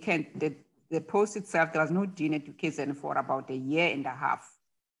vacant. The post itself, there was no dean at UKZN for about a year and a half.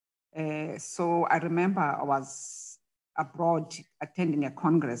 So I remember I was abroad attending a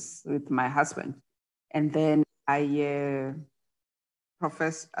congress with my husband. And then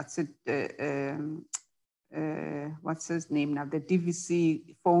what's his name now? The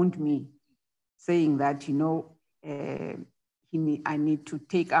DVC phoned me saying that, you know, I need to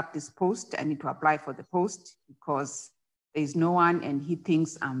take up this post. I need to apply for the post because there's no one, and he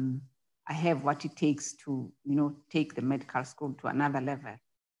thinks I have what it takes to, you know, take the medical school to another level.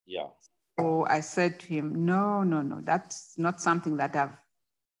 Yeah. So I said to him, no, that's not something that I've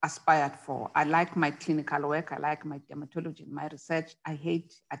aspired for. I like my clinical work. I like my dermatology and my research. I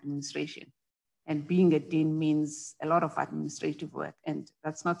hate administration. And being a dean means a lot of administrative work. And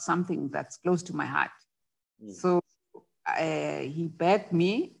that's not something that's close to my heart. So he begged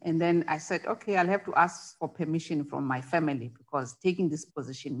me, and then I said, okay, I'll have to ask for permission from my family because taking this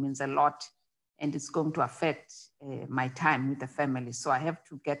position means a lot and it's going to affect my time with the family. So I have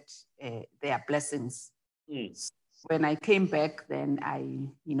to get their blessings. So when I came back, then I,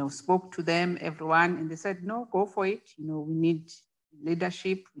 spoke to them, everyone, and they said, no, go for it. We need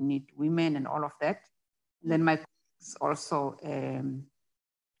leadership, we need women and all of that. And then my colleagues also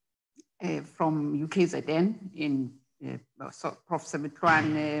from UKZN in so Prof.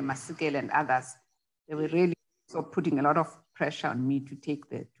 Sabitwan, Masikele and others, they were really so putting a lot of pressure on me to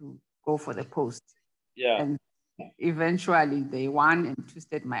go for the post. Yeah. And eventually they won and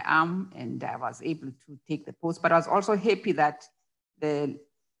twisted my arm and I was able to take the post. But I was also happy that the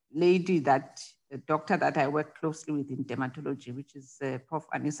doctor that I work closely with in dermatology, which is Prof.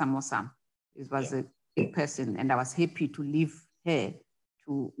 Anissa Mosam, was a big person, and I was happy to leave her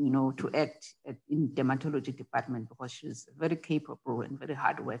to act in dermatology department because she's very capable and very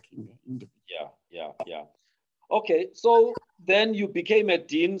hardworking individual. Yeah. Okay, so then you became a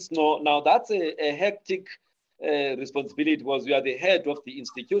dean. Now that's a hectic responsibility because you are the head of the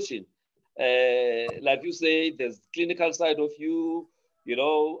institution. Like you say, there's clinical side of you,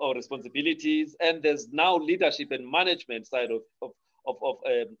 or responsibilities, and there's now leadership and management side of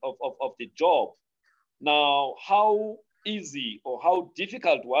the job. Now, how easy or how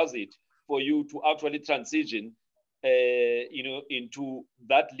difficult was it for you to actually transition, into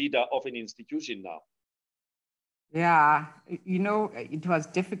that leader of an institution now? Yeah, it was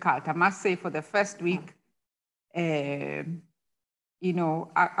difficult. I must say, for the first week, I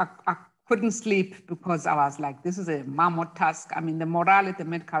couldn't sleep because I was like, this is a mammoth task. I mean, the morale at the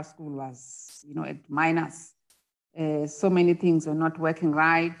medical school was, at minus. So many things were not working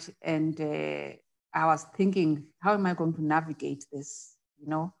right. And I was thinking, how am I going to navigate this,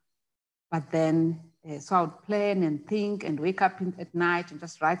 But then, so I would plan and think and wake up at night and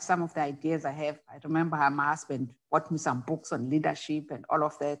just write some of the ideas I have. I remember how my husband bought me some books on leadership and all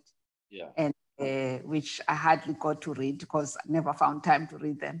of that. Yeah. And which I hardly got to read because I never found time to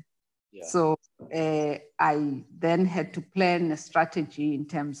read them. Yeah. So I then had to plan a strategy in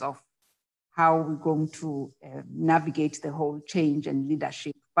terms of how we're going to navigate the whole change and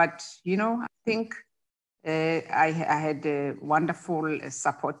leadership. But, I think I had a wonderful,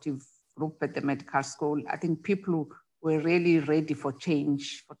 supportive group at the medical school. I think people were really ready for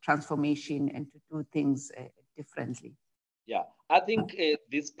change, for transformation, and to do things differently. Yeah, I think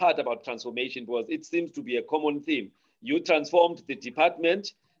this part about transformation it seems to be a common theme. You transformed the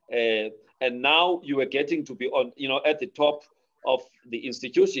department, and now you are getting to be on, at the top of the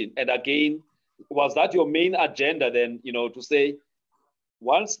institution. And again, was that your main agenda then, to say,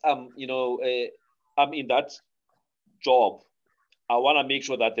 once I'm in that job, I want to make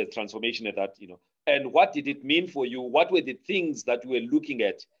sure that there's transformation at that, and what did it mean for you? What were the things that you were looking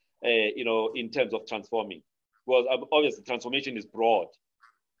at, in terms of transforming? Well, obviously transformation is broad.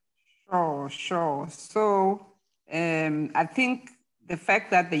 Sure. So I think the fact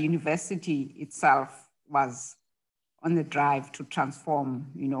that the university itself was on the drive to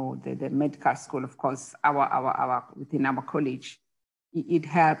transform, the medical school, of course, our within our college, it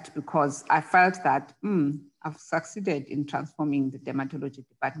helped because I felt that I've succeeded in transforming the dermatology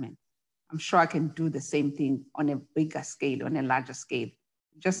department. I'm sure I can do the same thing on a bigger scale, on a larger scale.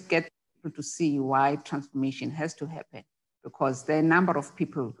 Just get people to see why transformation has to happen, because there are a number of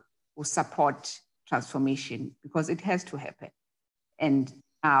people who support transformation because it has to happen. And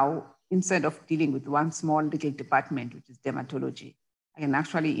now, instead of dealing with one small little department, which is dermatology, I can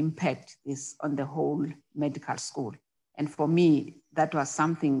actually impact this on the whole medical school. And for me, that was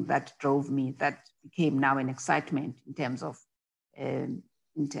something that drove me, that became now an excitement in terms of the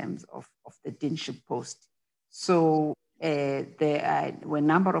deanship post. So there were a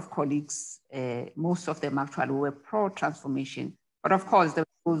number of colleagues, most of them actually were pro-transformation, but of course,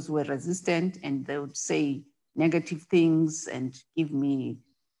 those who were resistant and they would say negative things and give me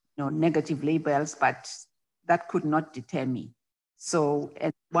negative labels, but that could not deter me. So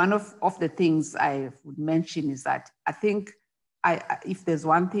one of the things I would mention is that I think if there's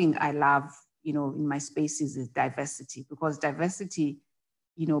one thing I love, in my spaces is diversity, because diversity,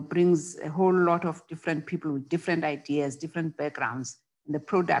 brings a whole lot of different people with different ideas, different backgrounds, and the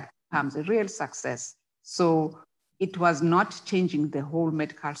product becomes a real success. So it was not changing the whole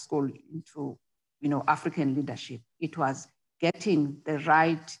medical school into, African leadership. It was getting the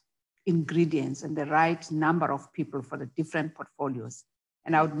right ingredients and the right number of people for the different portfolios.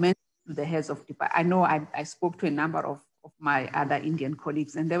 And I would mention to the heads of department, I know I spoke to a number of my other Indian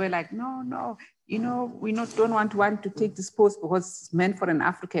colleagues, and they were like, no, we don't want to take this post because it's meant for an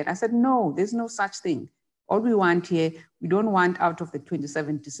African. I said, no, there's no such thing. All we want here, we don't want out of the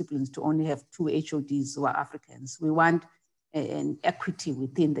 27 disciplines to only have 2 HODs who are Africans. We want an equity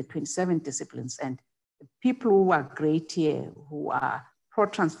within the 27 disciplines. And the people who are great here, who are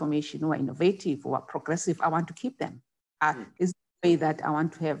pro-transformation, who are innovative, who are progressive, I want to keep them. Is the way that I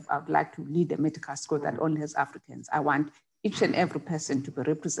want to have, I would like to lead a medical school that only has Africans. I want each and every person to be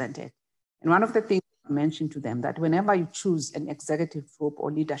represented. And one of the things I mentioned to them that whenever you choose an executive group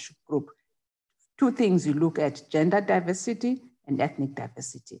or leadership group, 2 things you look at: gender diversity and ethnic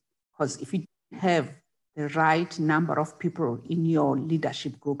diversity. Because if you have the right number of people in your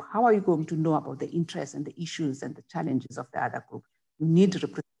leadership group, how are you going to know about the interests and the issues and the challenges of the other group? You need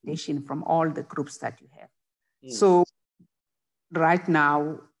representation from all the groups that you have. So right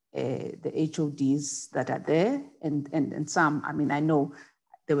now, the HODs that are there, and some, I mean, I know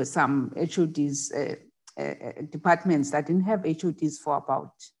there were some HODs, departments that didn't have HODs for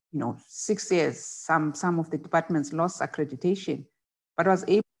about 6 years. Some of the departments lost accreditation, but I was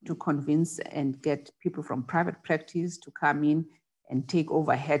able to convince and get people from private practice to come in and take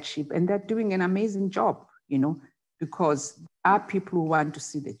over headship. And they're doing an amazing job, because there are people who want to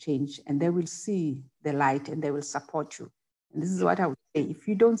see the change and they will see the light and they will support you. And this is what I would say. If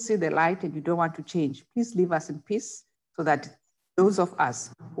you don't see the light and you don't want to change, please leave us in peace so that those of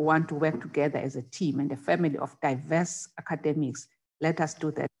us who want to work together as a team and a family of diverse academics, let us do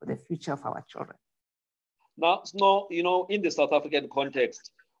that for the future of our children. Now, in the South African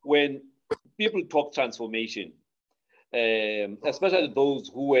context, when people talk transformation, especially those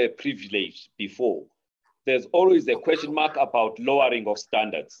who were privileged before, there's always a question mark about lowering of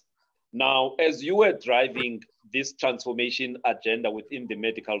standards. Now, as you were driving this transformation agenda within the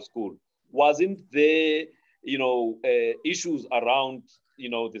medical school, wasn't there, issues around,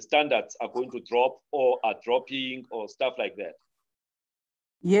 the standards are going to drop or are dropping or stuff like that?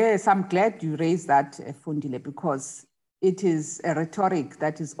 Yes, I'm glad you raised that, Fundile, because it is a rhetoric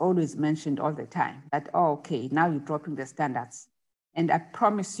that is always mentioned all the time, that, oh, okay, now you're dropping the standards. And I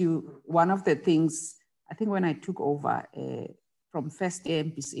promise you, one of the things, I think when I took over from first year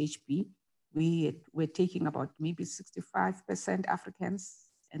MPCHB, we were taking about maybe 65% Africans.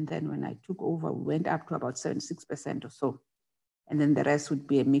 And then when I took over, we went up to about 76% or so. And then the rest would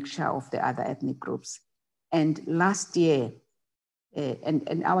be a mixture of the other ethnic groups. And last year,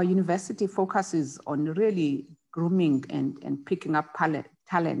 and our university focuses on really grooming and picking up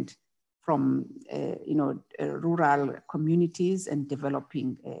talent from rural communities and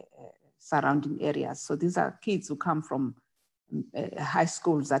developing surrounding areas. So these are kids who come from high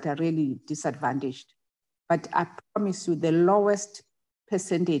schools that are really disadvantaged. But I promise you, the lowest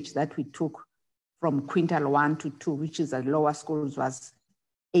percentage that we took from quintile 1 to 2, which is the lower schools, was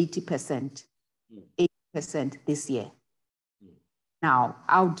 80%. 80% this year. Now,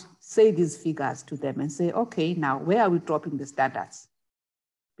 I would say these figures to them and say, okay, now where are we dropping the standards?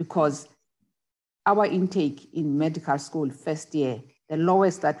 Because our intake in medical school first year, the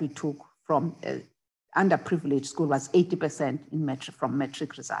lowest that we took from underprivileged school was 80% from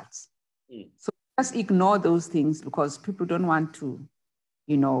metric results. So just ignore those things because people don't want to,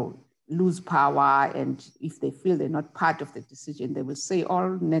 lose power. And if they feel they're not part of the decision, they will say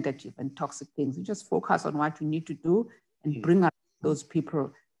all negative and toxic things. You just focus on what you need to do and bring up those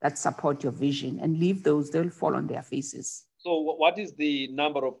people that support your vision, and leave those, they'll fall on their faces. So what is the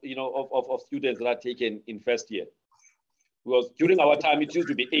number of, of students that are taken in first year? Because during our time, it used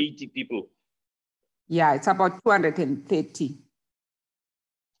to be 80 people. Yeah, it's about 230.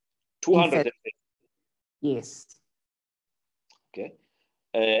 230? Yes. Okay.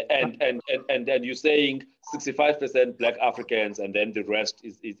 And then you're saying 65% Black Africans, and then the rest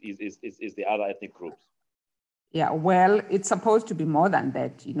is the other ethnic groups. Yeah, well, it's supposed to be more than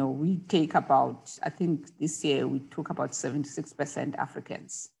that. We take about, I think this year we took about 76%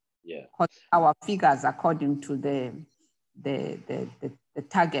 Africans. Yeah. Our figures according to the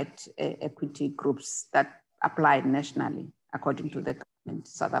target equity groups that apply nationally, according to the government,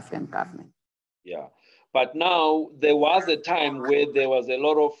 South African government. Yeah. But now there was a time where there was a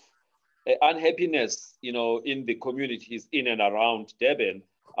lot of unhappiness, in the communities in and around Durban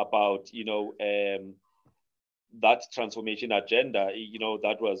about, that transformation agenda,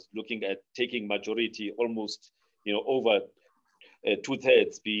 that was looking at taking majority almost, over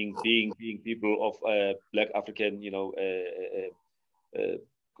 2/3 being people of Black African,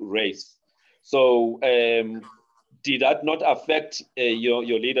 race. So did that not affect your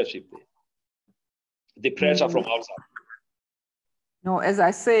leadership there? The pressure from outside? No, as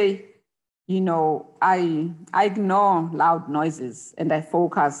I say, I ignore loud noises and I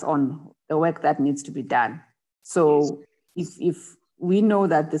focus on the work that needs to be done. So if we know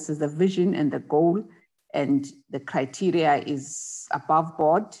that this is the vision and the goal, and the criteria is above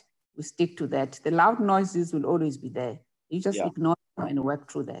board, we stick to that. The loud noises will always be there. You just ignore them and work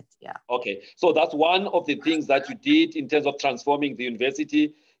through that. Yeah. Okay. So that's one of the things that you did in terms of transforming the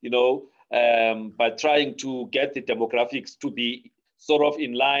university, by trying to get the demographics to be sort of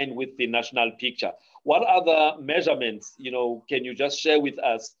in line with the national picture. What other measurements, can you just share with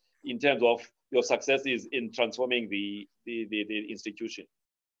us in terms of your successes in transforming the institution?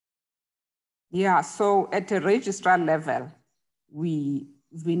 Yeah, so at a registrar level, we've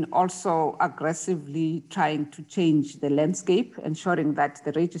been also aggressively trying to change the landscape, ensuring that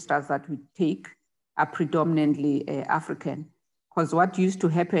the registrars that we take are predominantly African. Because what used to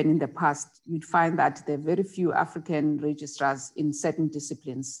happen in the past, you'd find that there are very few African registrars in certain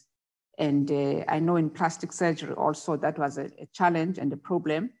disciplines. And I know in plastic surgery also that was a challenge and a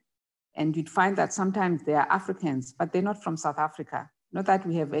problem. And you'd find that sometimes they are Africans, but they're not from South Africa. Not that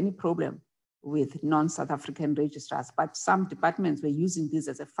we have any problem with non-South African registrars, but some departments were using this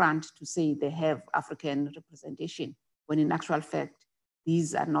as a front to say they have African representation, when in actual fact,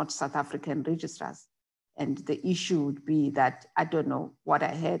 these are not South African registrars. And the issue would be that, I don't know what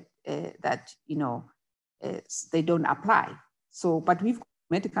I heard, that, they don't apply. So, but we've got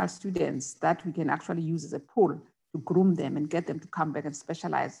medical students that we can actually use as a pool to groom them and get them to come back and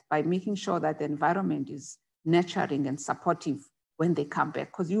specialize by making sure that the environment is nurturing and supportive when they come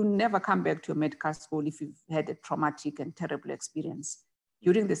back, because you never come back to a medical school if you've had a traumatic and terrible experience.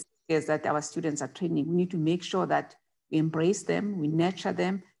 During the years that our students are training, we need to make sure that we embrace them, we nurture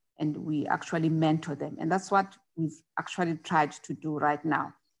them, and we actually mentor them. And that's what we've actually tried to do right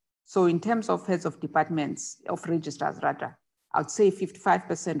now. So in terms of heads of departments, of registrars rather, I would say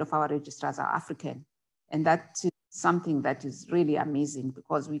 55% of our registrars are African. And that's something that is really amazing,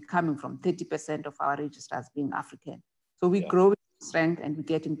 because we're coming from 30% of our registrars being African. So we grow in strength and we're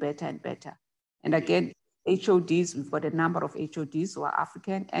getting better and better. And again, HoDs, we've got a number of HoDs who are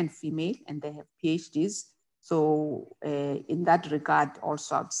African and female, and they have PhDs. So in that regard,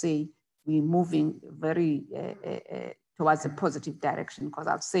 also, I'd say we're moving very towards a positive direction, because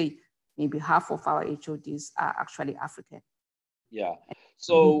I'd say maybe half of our HoDs are actually African. Yeah.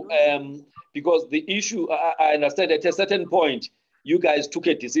 So because the issue, I understand at a certain point, you guys took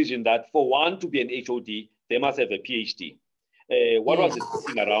a decision that for one to be an HoD, they must have a PhD. What was the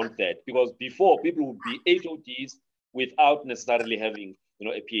thinking around that? Because before, people would be HoDs without necessarily having,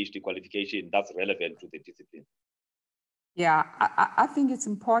 a PhD qualification that's relevant to the discipline. Yeah, I think it's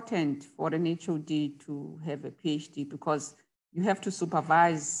important for an HoD to have a PhD, because you have to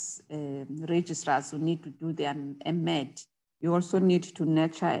supervise registrars who need to do their MED. You also need to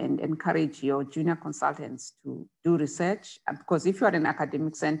nurture and encourage your junior consultants to do research, because if you are an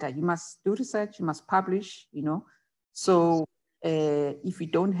academic center, you must do research, you must publish, So if you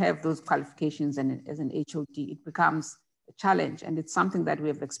don't have those qualifications as an HoD, it becomes a challenge. And it's something that we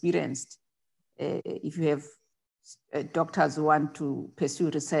have experienced. If you have doctors who want to pursue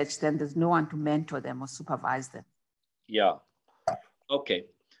research, then there's no one to mentor them or supervise them. Yeah. Okay.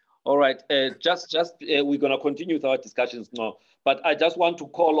 All right. We're going to continue with our discussions now, but I just want to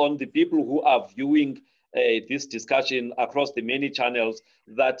call on the people who are viewing this discussion across the many channels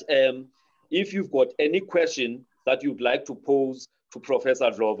that if you've got any question that you'd like to pose to Professor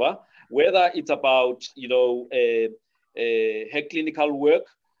Dlova, whether it's about, her clinical work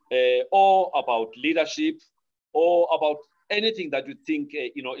or about leadership or about anything that you think,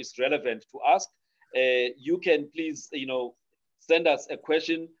 is relevant to ask, you can please, send us a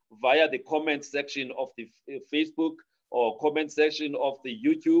question via the comment section of the Facebook or comment section of the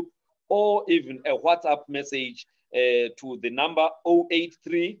YouTube, or even a WhatsApp message to the number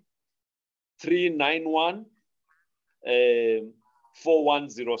 083 391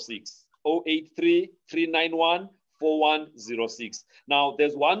 4106. 083 391 4106. Now,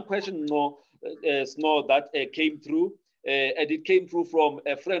 there's one question that came through, and it came through from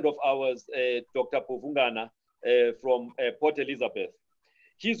a friend of ours, Dr. Povungana, from Port Elizabeth.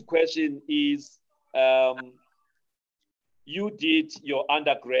 His question is, you did your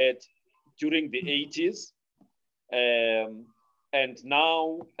undergrad during the 80s, and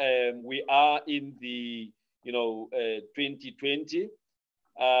now we are in the 2020.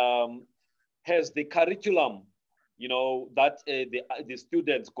 Has the curriculum that the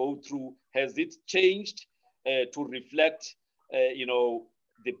students go through, has it changed to reflect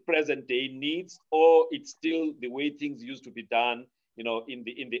the present day needs, or it's still the way things used to be done in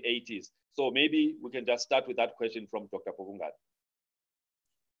the 80s? So maybe we can just start with that question from Dr. Povungana.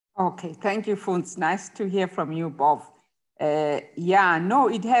 Okay, thank you, Funs. Nice to hear from you, Bob. Yeah, no,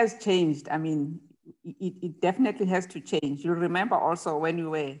 it has changed. I mean, it definitely has to change. You remember also when we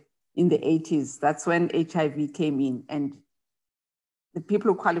were in the 80s. That's when HIV came in, and the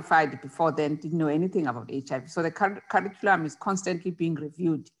people who qualified before then didn't know anything about HIV. So the curriculum is constantly being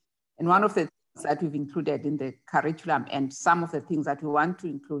reviewed. And one of the things that we've included in the curriculum, and some of the things that we want to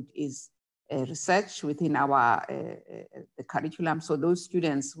include, is research within our the curriculum. So those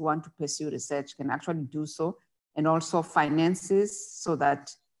students who want to pursue research can actually do so, and also finances, so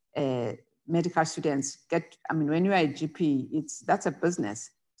that medical students get, I mean, when you are a GP, that's a business.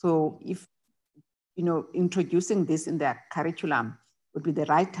 So if, introducing this in their curriculum would be the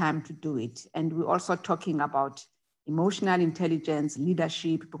right time to do it. And we're also talking about emotional intelligence,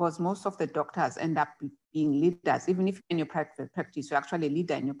 leadership, because most of the doctors end up being leaders. Even if you're in your private practice, you're actually a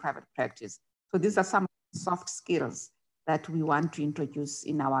leader in your private practice. So these are some soft skills that we want to introduce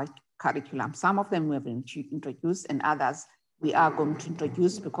in our curriculum. Some of them we have introduced, and others we are going to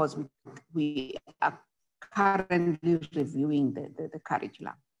introduce because we are currently reviewing the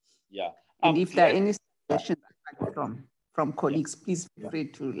curriculum. Yeah. And if there are any suggestions from colleagues, please feel free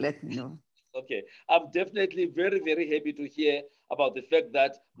to let me know. Okay, I'm definitely very, very happy to hear about the fact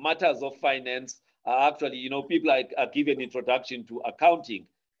that matters of finance are actually, people are given introduction to accounting,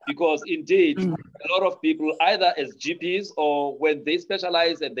 because indeed, a lot of people, either as GPs or when they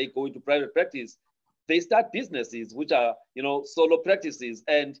specialize and they go into private practice, they start businesses which are, solo practices,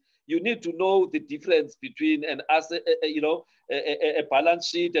 and you need to know the difference between an asset, a balance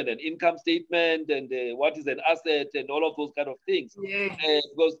sheet and an income statement, and what is an asset, and all of those kind of things. Yeah.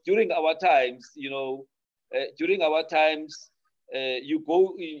 Because during our times, you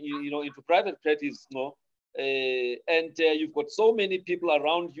go, into private practice, and you've got so many people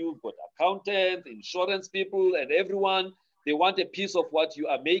around you. You've got accountants, insurance people, and everyone. They want a piece of what you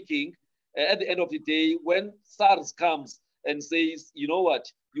are making. At the end of the day, when SARS comes and says, you know what,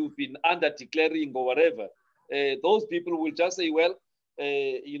 you've been under declaring or whatever, those people will just say, well,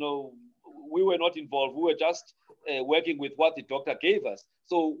 we were not involved. We were just working with what the doctor gave us.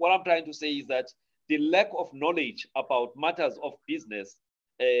 So what I'm trying to say is that the lack of knowledge about matters of business,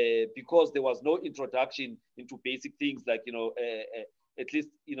 because there was no introduction into basic things like, at least,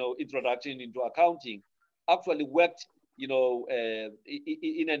 introduction into accounting, actually worked,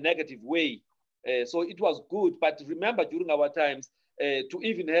 in a negative way. So it was good. But remember, during our times, to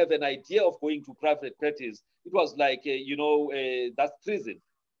even have an idea of going to private practice, it was like, that's treason,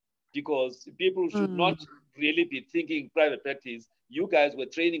 because people should not really be thinking private practice. You guys were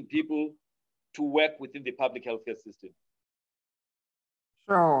training people to work within the public healthcare system.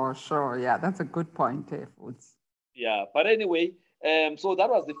 Sure. Yeah, that's a good point, Foods. Yeah, but anyway, so that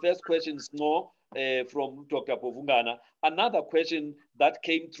was the first question, Snow, from Dr. Povungana. Another question that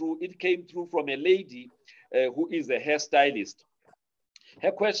came through, it came through from a lady who is a hairstylist.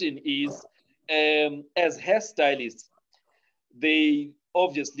 Her question is, as hairstylists, they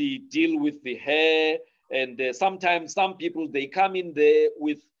obviously deal with the hair, and sometimes some people, they come in there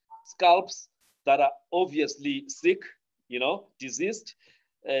with scalps that are obviously sick, diseased,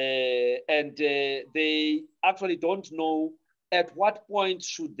 and they actually don't know at what point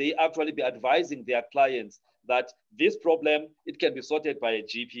should they actually be advising their clients that this problem, it can be sorted by a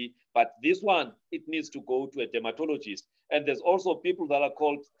GP, but this one, it needs to go to a dermatologist. And there's also people that are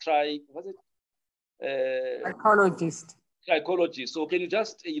called psychologists. So can you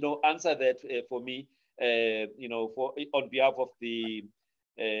just, answer that for me, on behalf of the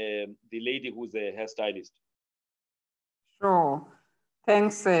lady who's a hairstylist? Sure.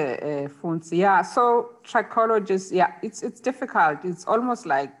 Thanks, Funsi. Yeah, so trichologists, yeah, it's difficult. It's almost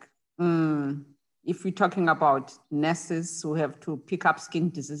like if we're talking about nurses who have to pick up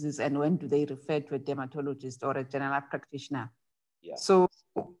skin diseases, and when do they refer to a dermatologist or a general practitioner? Yeah. So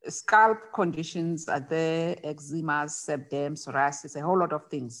scalp conditions are there, eczema, sebderm, psoriasis, a whole lot of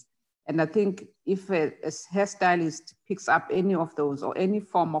things. And I think if a hairstylist picks up any of those or any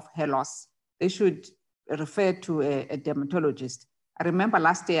form of hair loss, they should refer to a dermatologist. I remember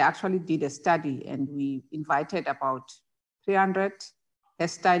last year I actually did a study, and we invited about 300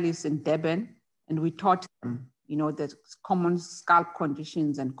 hairstylists in Durban, and we taught them, the common scalp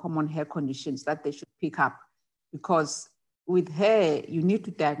conditions and common hair conditions that they should pick up, because with hair, you need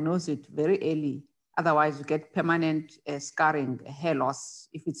to diagnose it very early. Otherwise, you get permanent scarring, hair loss,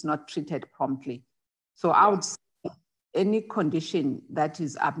 if it's not treated promptly. So I would say any condition that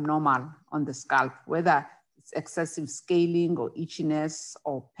is abnormal on the scalp, whether it's excessive scaling or itchiness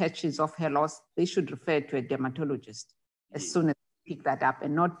or patches of hair loss, they should refer to a dermatologist as soon as they pick that up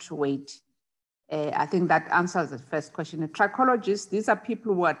and not wait. I think that answers the first question. A trichologist, these are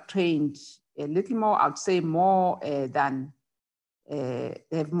people who are trained a little more, I would say more than, they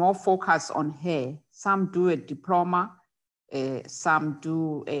have more focus on hair. Some do a diploma Some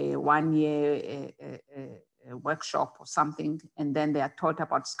do a 1 year workshop or something, and then they are taught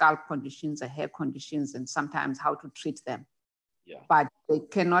about scalp conditions, hair conditions, and sometimes how to treat them. Yeah. But they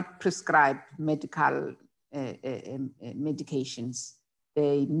cannot prescribe medical medications.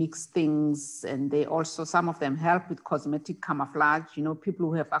 They mix things, and they also, some of them help with cosmetic camouflage. You know, people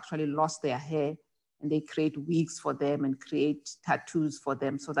who have actually lost their hair, and they create wigs for them and create tattoos for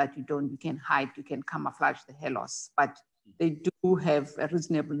them so that you can hide, you can camouflage the hair loss. But they do have a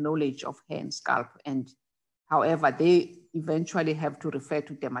reasonable knowledge of hair and scalp. And however, they eventually have to refer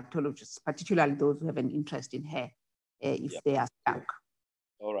to dermatologists, particularly those who have an interest in hair, if they are stuck.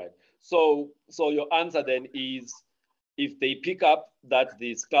 All right. So your answer then is, if they pick up that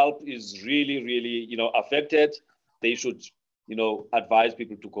the scalp is really, really, affected, they should, advise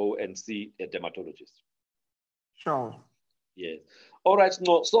people to go and see a dermatologist. Sure. Yes. All right.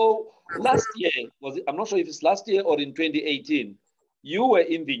 No. So last year, I'm not sure if it's last year or in 2018, you were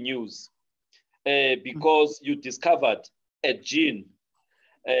in the news because you discovered a gene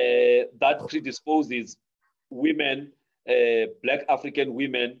that predisposes women, Black African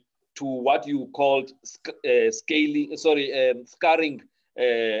women, to what you called scarring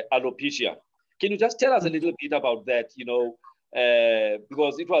alopecia. Can you just tell us a little bit about that?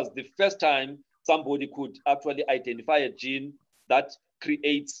 Because it was the first time somebody could actually identify a gene that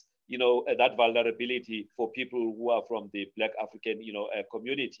creates, that vulnerability for people who are from the Black African,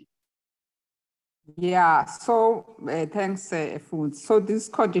 community. Yeah. So thanks, Fundi. So this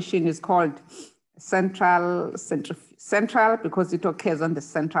condition is called central because it occurs on the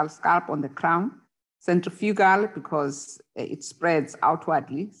central scalp on the crown. Centrifugal because it spreads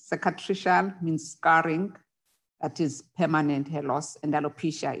outwardly. Cicatricial means scarring, that is permanent hair loss, and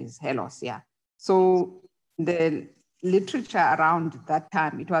alopecia is hair loss. Yeah. So the literature around that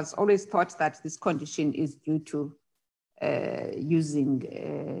time, it was always thought that this condition is due to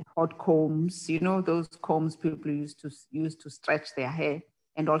using hot combs, those combs people use to stretch their hair,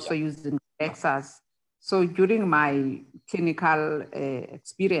 and also using relaxers. So during my clinical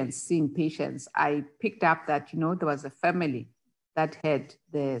experience seeing patients, I picked up that, there was a family that had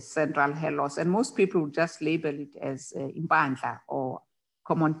the central hair loss, and most people would just label it as impandla or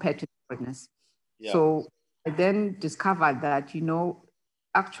common patch redness. Yeah. So I then discovered that,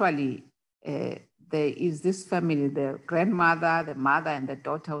 actually there is this family, the grandmother, the mother, and the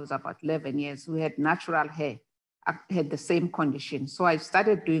daughter was about 11 years who had natural hair, had the same condition. So I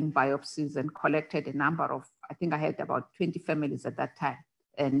started doing biopsies and collected a number of, I think I had about 20 families at that time.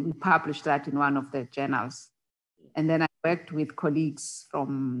 And we published that in one of the journals. And then I worked with colleagues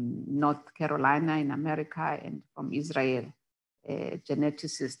from North Carolina in America and from Israel,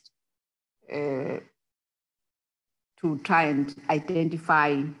 geneticists, to try and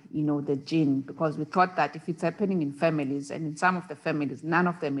identify, the gene, because we thought that if it's happening in families, and in some of the families, none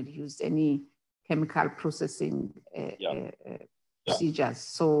of them had used any chemical processing procedures.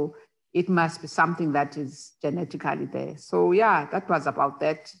 So it must be something that is genetically there. So yeah, that was about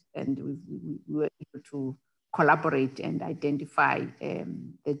that. And we were able to collaborate and identify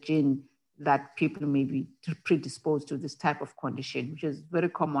the gene that people may be predisposed to this type of condition, which is very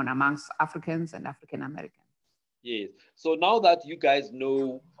common amongst Africans and African Americans. Yes. So now that you guys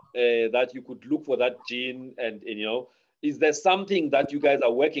know that you could look for that gene, and is there something that you guys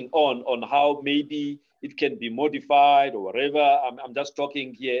are working on how maybe it can be modified or whatever? I'm just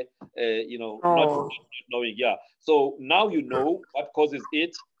talking here, not knowing. Yeah. So now you know what causes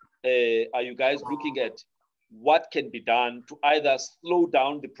it. Are you guys looking at what can be done to either slow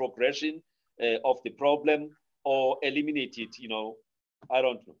down the progression of the problem or eliminate it? I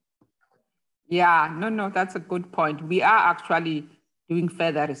don't know. Yeah, no, that's a good point. We are actually doing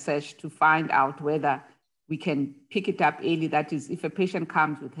further research to find out whether we can pick it up early. That is, if a patient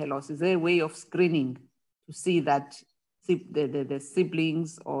comes with hair loss, is there a way of screening to see that the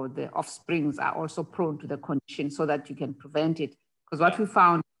siblings or the offsprings are also prone to the condition so that you can prevent it? Because what we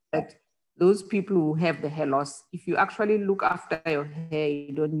found is that those people who have the hair loss, if you actually look after your hair,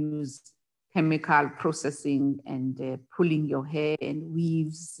 you don't use chemical processing and pulling your hair and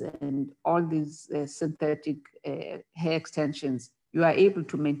weaves and all these synthetic hair extensions, you are able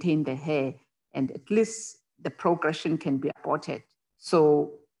to maintain the hair, and at least the progression can be aborted.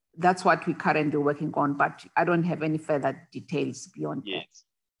 So that's what we're currently working on, but I don't have any further details beyond that.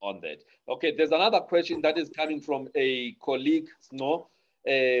 On that. Okay, there's another question that is coming from a colleague,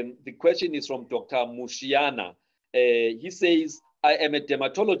 the question is from Dr. Mushiana. He says, I am a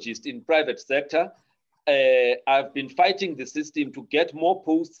dermatologist in private sector. I've been fighting the system to get more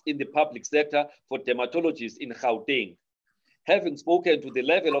posts in the public sector for dermatologists in Gauteng. having spoken to the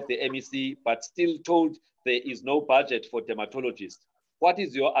level of the MEC, but still told there is no budget for dermatologists. What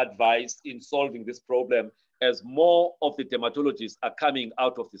is your advice in solving this problem as more of the dermatologists are coming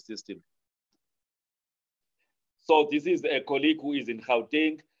out of the system? So this is a colleague who is in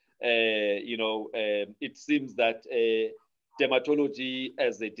Gauteng. It seems that dermatology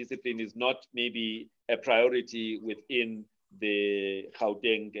as a discipline is not maybe a priority within the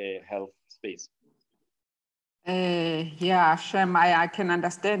Gauteng health space. Yeah, Shem, I can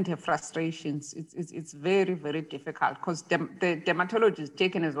understand her frustrations. It's very, very difficult because the dermatology is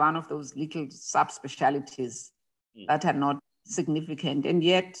taken as one of those little subspecialties that are not significant. And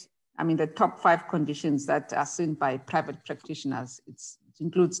yet, I mean, the top 5 conditions that are seen by private practitioners, it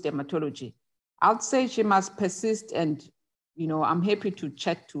includes dermatology. I would say she must persist, and, I'm happy to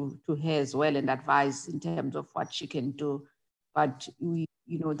chat to her as well and advise in terms of what she can do. But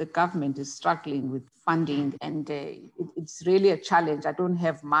the government is struggling with funding, and it's really a challenge. I don't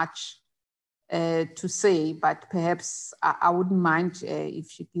have much to say, but perhaps I wouldn't mind if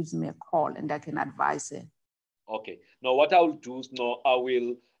she gives me a call and I can advise her. Okay. Now, what I will do is I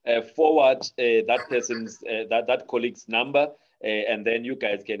will forward that person's, that colleague's number, and then you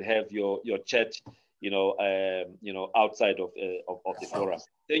guys can have your chat, outside of the forum.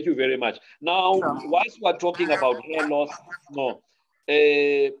 Thank you very much. Now, whilst we're talking about hair loss,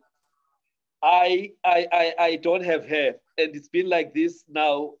 I don't have hair, and it's been like this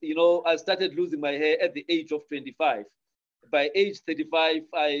now. I started losing my hair at the age of 25. By age 35,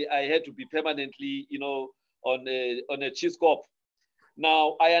 I had to be permanently, on a cheese corp.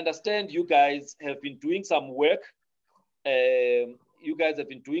 Now, I understand you guys have been doing some work. You guys have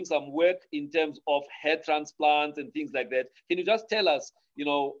been doing some work in terms of hair transplants and things like that. Can you just tell us,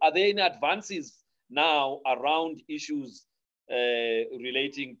 are there any advances now around issues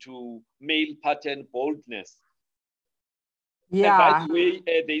relating to male pattern baldness? Yeah. And by the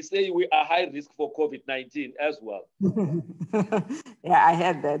way, they say we are high risk for COVID-19 as well. Yeah, I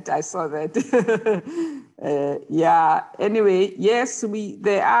heard that. I saw that. Yeah. Anyway, yes,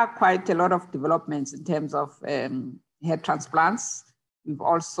 there are quite a lot of developments in terms of hair transplants. We've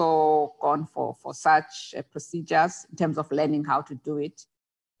also gone for such procedures in terms of learning how to do it,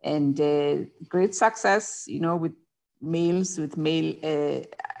 and great success, with males with male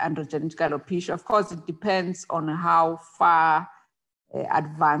androgenic alopecia. Of course, it depends on how far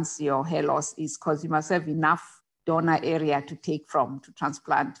advanced your hair loss is, because you must have enough donor area to take from, to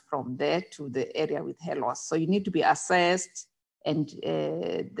transplant from there to the area with hair loss. So you need to be assessed and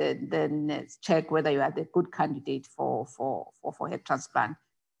then check whether you are the good candidate for hair transplant.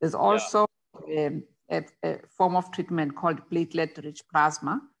 There's also a form of treatment called platelet-rich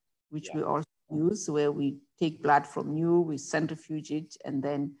plasma, which we also use, where we take blood from you, we centrifuge it, and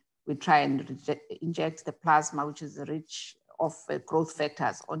then we try and inject the plasma, which is rich of growth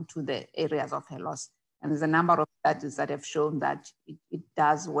factors, onto the areas of hair loss. And there's a number of studies that have shown that it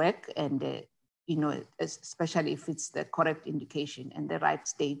does work, and especially if it's the correct indication and the right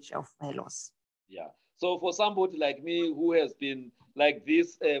stage of hair loss. Yeah. So for somebody like me who has been like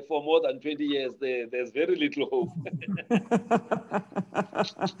this for more than 20 years, there's very little hope.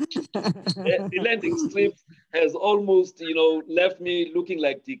 The landing strip has almost, left me looking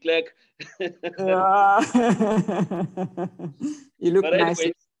like De Klerk. You look nice.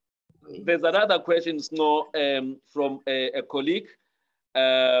 Anyway, there's another question, Snow, from a colleague.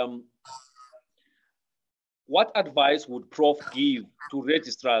 What advice would Prof give to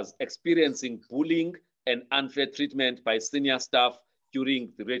registrars experiencing bullying and unfair treatment by senior staff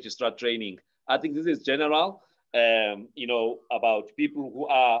during the registrar training? I think this is general, about people who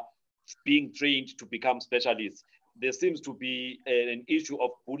are being trained to become specialists. There seems to be an issue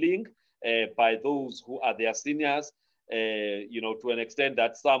of bullying by those who are their seniors, to an extent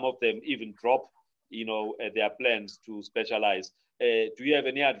that some of them even drop, their plans to specialize. Do you have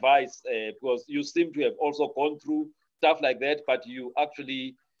any advice? Because you seem to have also gone through stuff like that, but you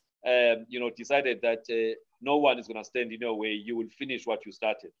actually, decided that no one is going to stand in your way. You will finish what you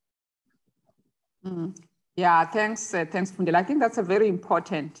started. Yeah, thanks, Fundi. I think that's a very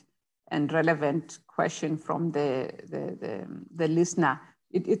important and relevant question from the listener.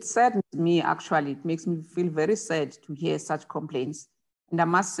 It saddens me, actually. It makes me feel very sad to hear such complaints. And I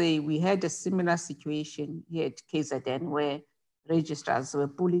must say, we had a similar situation here at KZN where registrars were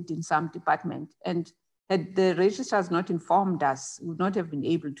bullied in some department. And had the registrars not informed us, we would not have been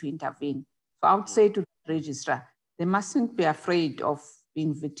able to intervene. So I would say to the registrar, they mustn't be afraid of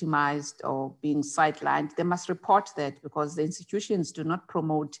being victimized or being sidelined. They must report that, because the institutions do not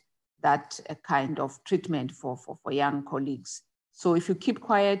promote that kind of treatment for young colleagues. So if you keep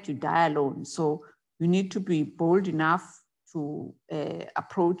quiet, you die alone. So you need to be bold enough to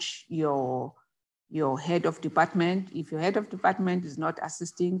approach your head of department. If your head of department is not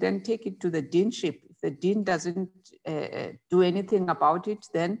assisting, then take it to the deanship. If the dean doesn't do anything about it,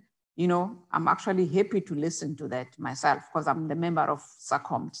 then, you know, I'm actually happy to listen to that myself, because I'm the member of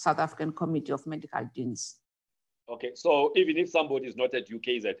SACOM, South African Committee of Medical Deans. Okay, so even if somebody is not at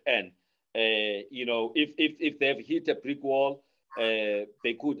UKZN, you know, if they've hit a brick wall,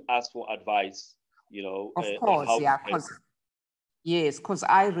 they could ask for advice, you know. Of course, yeah, because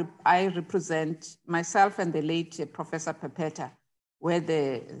I represent myself and the late Professor Pepeta, were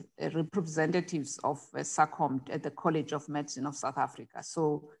the representatives of SACOM at the College of Medicine of South Africa.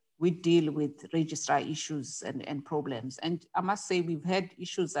 So we deal with registrar issues and problems. And I must say, we've had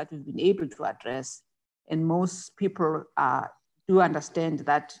issues that we've been able to address. And most people do understand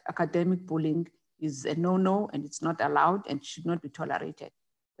that academic bullying is a no-no, and it's not allowed and should not be tolerated.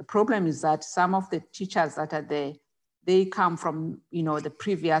 The problem is that some of the teachers that are there, they come from, you know, the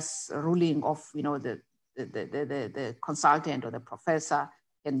previous ruling of, you know, the consultant or the professor,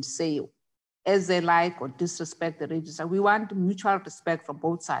 and say as they like or disrespect the registrar. We want mutual respect from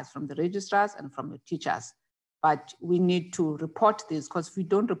both sides, from the registrars and from the teachers. But we need to report this, because if we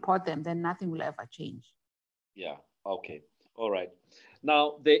don't report them, then nothing will ever change. Yeah, okay, all right.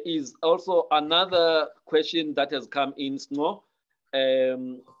 Now, there is also another question that has come in, Snow.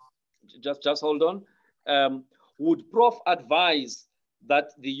 Just hold on. Would Prof advise that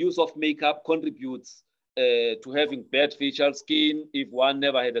the use of makeup contributes to having bad facial skin if one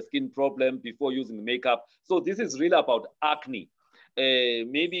never had a skin problem before using makeup? So this is really about acne.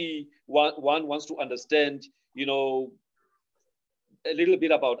 Maybe one wants to understand, you know, a little bit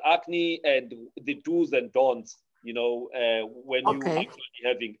about acne and the do's and don'ts, you know, when you actually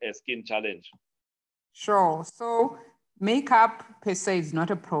having a skin challenge. Sure. So makeup per se is not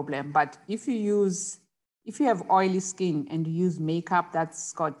a problem, but if you have oily skin and you use makeup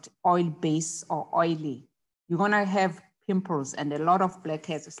that's got oil base or oily, you're gonna have pimples and a lot of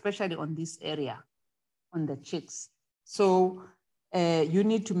blackheads, especially on this area, on the cheeks. So you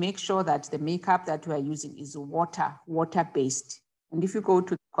need to make sure that the makeup that you are using is water-based. And if you go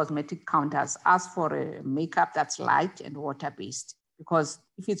to cosmetic counters, ask for a makeup that's light and water-based, because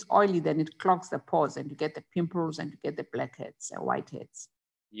if it's oily, then it clogs the pores and you get the pimples and you get the blackheads and whiteheads.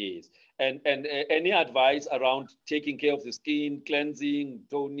 Yes, and any advice around taking care of the skin, cleansing,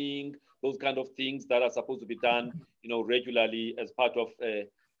 toning, those kind of things that are supposed to be done, you know, regularly as part of,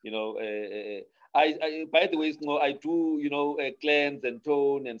 you know, I by the way, you know, I do, you know, cleanse and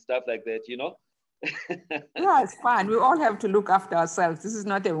tone and stuff like that, you know. Yeah, it's fine. We all have to look after ourselves. This is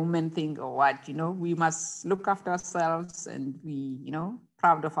not a woman thing or what, you know, we must look after ourselves and be, you know,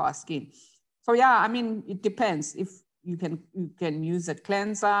 proud of our skin. So yeah, I mean, it depends. If you can use a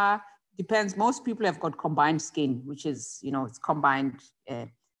cleanser, depends. Most people have got combined skin, which is, you know, it's combined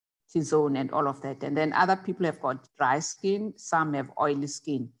T-zone and all of that. And then other people have got dry skin, some have oily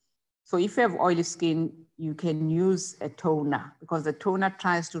skin. So if you have oily skin, you can use a toner, because the toner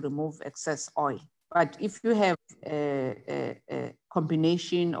tries to remove excess oil. But if you have a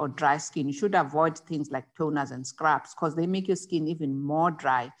combination or dry skin, you should avoid things like toners and scrubs, because they make your skin even more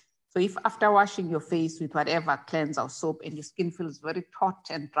dry. So if after washing your face with whatever cleanser or soap and your skin feels very taut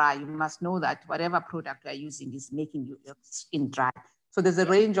and dry, you must know that whatever product you are using is making your skin dry. So there's a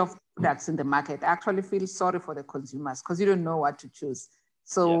range of products in the market. I actually feel sorry for the consumers, because you don't know what to choose.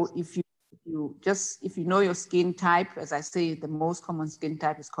 So if you know your skin type, as I say, the most common skin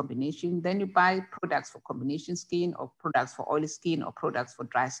type is combination, then you buy products for combination skin or products for oily skin or products for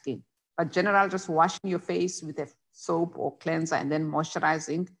dry skin. But general, just washing your face with a soap or cleanser and then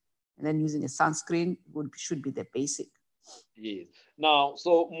moisturizing and then using a sunscreen should be the basic. Yes. Now,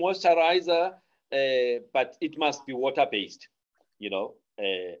 so moisturizer, but it must be water-based, you know.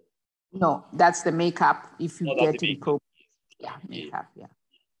 No, that's the makeup. If you get in pro, yeah, makeup, yeah.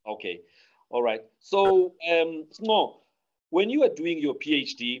 Okay, all right. So, Smo, when you were doing your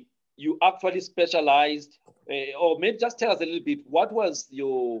PhD, you actually specialized, or maybe just tell us a little bit, what was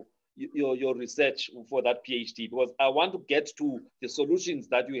your research for that PhD? Because I want to get to the solutions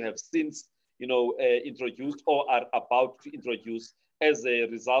that you have since, you know, introduced or are about to introduce as a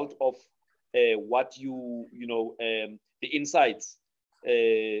result of what you know, the insights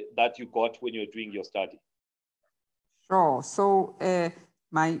that you got when you were doing your study. Sure. So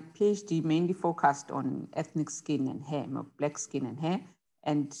my PhD mainly focused on ethnic skin and hair, black skin and hair.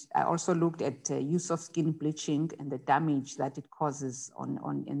 And I also looked at use of skin bleaching and the damage that it causes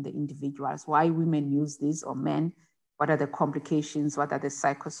in the individuals, why women use this or men, what are the complications, what are the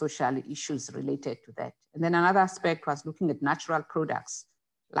psychosocial issues related to that. And then another aspect was looking at natural products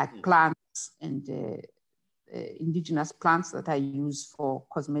like plants and indigenous plants that are used for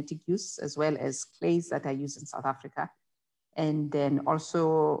cosmetic use, as well as clays that are used in South Africa. And then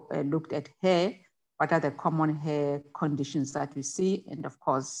also looked at hair. What are the common hair conditions that we see? And of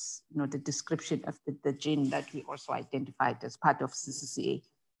course, the description of the gene that we also identified as part of CCCA.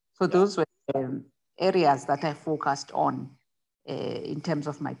 So those were areas that I focused on in terms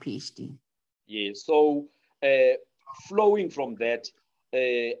of my PhD. Yeah, so flowing from that,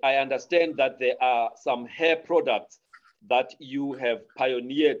 I understand that there are some hair products that you have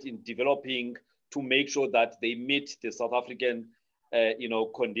pioneered in developing to make sure that they meet the South African,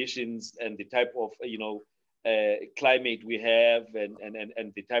 conditions and the type of, climate we have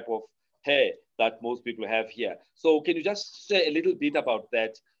and the type of hair that most people have here. So can you just say a little bit about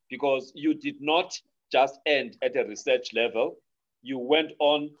that? Because you did not just end at a research level. You went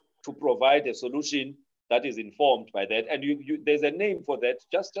on to provide a solution that is informed by that. And there's a name for that.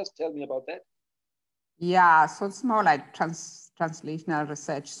 Just tell me about that. Yeah, so it's more like translational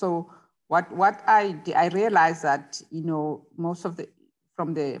research. So what I realized that, most of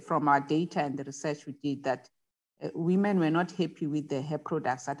from our data and the research we did, that women were not happy with the hair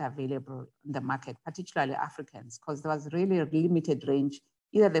products that are available in the market, particularly Africans, because there was really a limited range.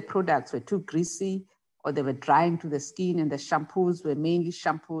 Either the products were too greasy or they were drying to the skin, and the shampoos were mainly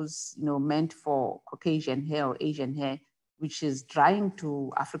shampoos, meant for Caucasian hair or Asian hair, which is drying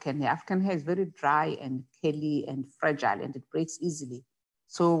to African hair. African hair is very dry and curly and fragile, and it breaks easily.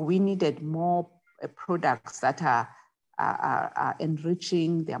 So we needed more products that are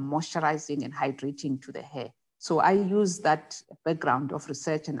enriching, they're moisturizing and hydrating to the hair. So I use that background of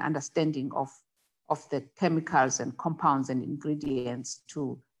research and understanding of the chemicals and compounds and ingredients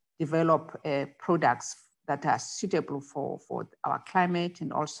to develop products that are suitable for our climate,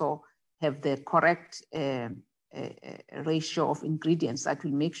 and also have the correct ratio of ingredients that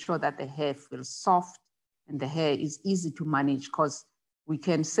will make sure that the hair feels soft and the hair is easy to manage. Because we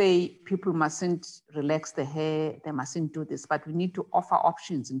can say people mustn't relax the hair, they mustn't do this, but we need to offer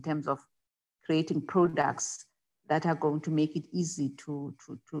options in terms of creating products that are going to make it easy to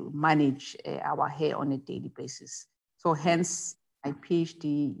manage our hair on a daily basis. So hence my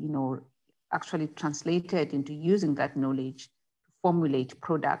PhD, actually translated into using that knowledge to formulate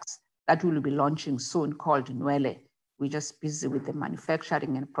products that we'll be launching soon called Nwele. We're just busy with the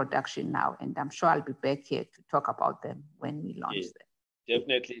manufacturing and production now, and I'm sure I'll be back here to talk about them when we launch them.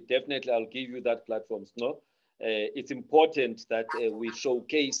 Definitely, I'll give you that platform. It's important that we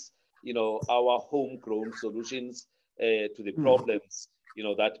showcase, our homegrown solutions to the problems,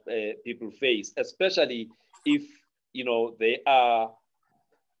 that people face, especially if, they are,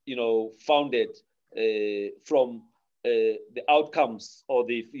 founded from the outcomes or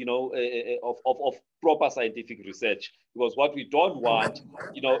the, of proper scientific research. Because what we don't want,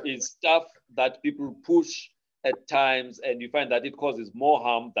 is stuff that people push at times, and you find that it causes more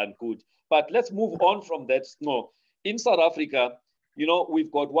harm than good. But let's move on from that. In South Africa,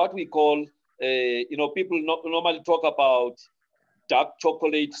 we've got what we call, people normally talk about dark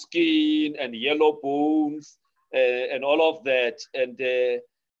chocolate skin and yellow bones and all of that. And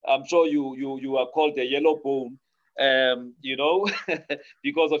I'm sure you are called a yellow bone,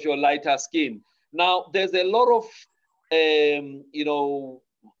 because of your lighter skin. Now, there's a lot of,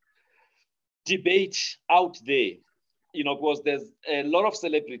 debate out there, because there's a lot of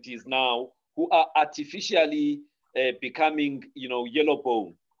celebrities now who are artificially becoming, yellow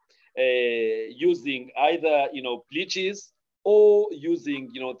bone, using either, bleaches or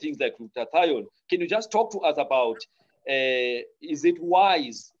using, things like glutathione. Can you just talk to us about, is it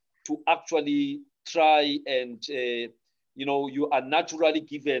wise to actually try and, you are naturally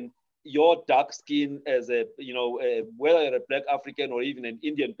given your dark skin as a, whether you're a Black African or even an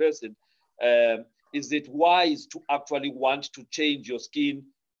Indian person, is it wise to actually want to change your skin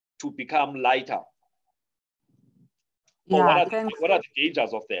to become lighter? Yeah, what are the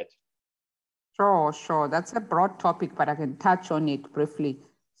dangers of that? Sure. That's a broad topic, but I can touch on it briefly.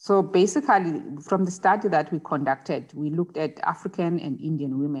 So basically, from the study that we conducted, we looked at African and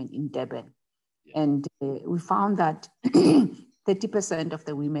Indian women in Durban. Yeah. And we found that 30% of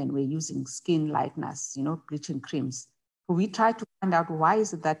the women were using skin lighteners, bleaching creams. We tried to find out why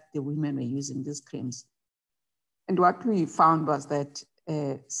is it that the women were using these creams. And what we found was that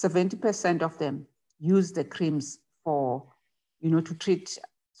 70% of them used the creams for, to treat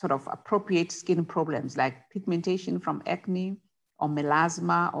sort of appropriate skin problems like pigmentation from acne or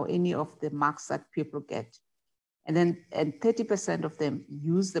melasma or any of the marks that people get. And 30% of them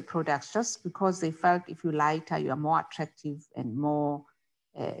use the products just because they felt if you're lighter, you are more attractive and more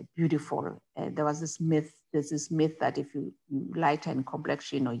beautiful. There was this myth, there's this myth that if you lighter in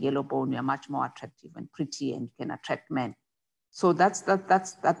complexion or yellow bone, you're much more attractive and pretty and can attract men. So that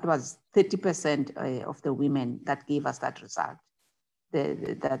was 30% of the women that gave us that result,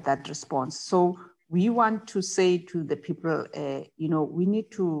 that response. So we want to say to the people, we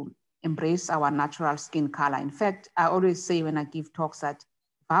need to embrace our natural skin color. In fact, I always say when I give talks that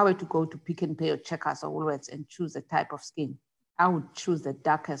if I were to go to Pick n Pay or Checkers or Woolworths and choose a type of skin, I would choose the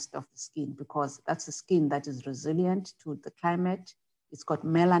darkest of the skin because that's the skin that is resilient to the climate. It's got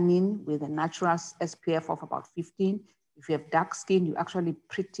melanin with a natural SPF of about 15. If you have dark skin, you're actually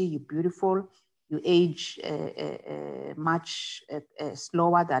pretty, you're beautiful. You age much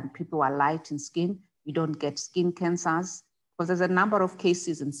slower than people who are light in skin. You don't get skin cancers. Because there's a number of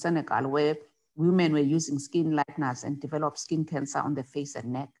cases in Senegal where women were using skin lighteners and developed skin cancer on the face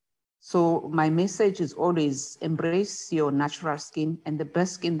and neck. So my message is always embrace your natural skin, and the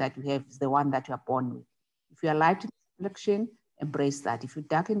best skin that you have is the one that you are born with. If you are light in complexion, embrace that. If you're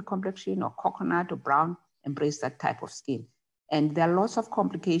dark in complexion or coconut or brown, embrace that type of skin. And there are lots of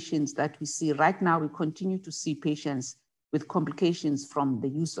complications that we see. Right now, we continue to see patients with complications from the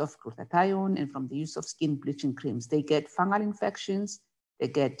use of glutathione and from the use of skin bleaching creams. They get fungal infections, they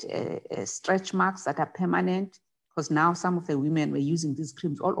get stretch marks that are permanent, because now some of the women were using these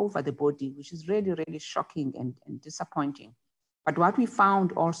creams all over the body, which is really, really shocking and disappointing. But what we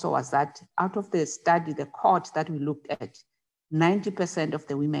found also was that out of the study, the cohort that we looked at, 90% of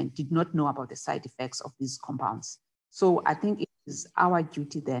the women did not know about the side effects of these compounds. So I think it is our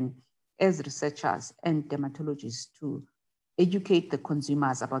duty then as researchers and dermatologists to educate the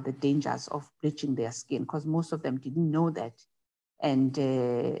consumers about the dangers of bleaching their skin, because most of them didn't know that. And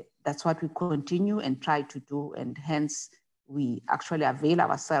that's what we continue and try to do. And hence, we actually avail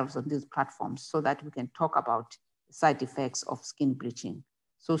ourselves on these platforms so that we can talk about the side effects of skin bleaching.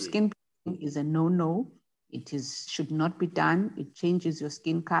 So skin bleaching is a no-no. It should not be done. It changes your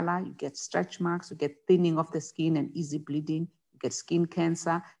skin color. You get stretch marks, you get thinning of the skin and easy bleeding, you get skin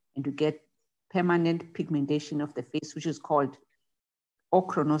cancer, and you get permanent pigmentation of the face, which is called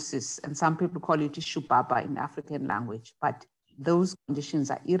ochronosis. And some people call it shubaba in African language. But those conditions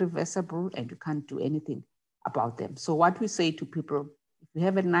are irreversible and you can't do anything about them. So what we say to people, if you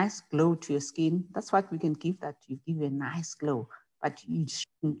have a nice glow to your skin, that's what we can give that. You give you a nice glow, but you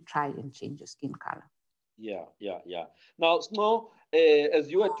shouldn't try and change your skin color. Yeah. Now, Snow,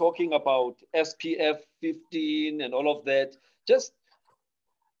 as you were talking about SPF 15 and all of that, just,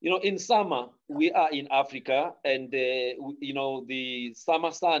 in summer, we are in Africa and, the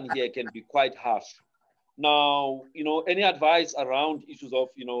summer sun here can be quite harsh. Now, any advice around issues of,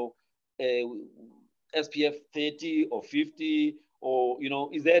 SPF 30 or 50, or,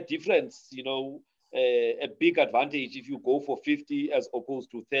 is there a difference, a big advantage if you go for 50 as opposed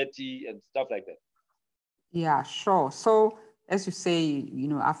to 30 and stuff like that? Yeah, sure. So as you say,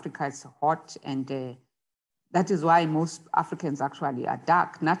 Africa is hot, and that is why most Africans actually are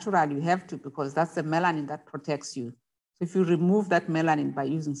dark. Naturally, you have to, because that's the melanin that protects you. So if you remove that melanin by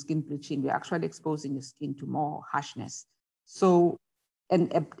using skin bleaching, you're actually exposing your skin to more harshness. So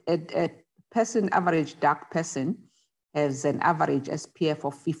a person, average dark person, has an average SPF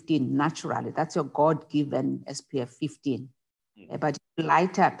of 15 naturally. That's your God-given SPF 15. But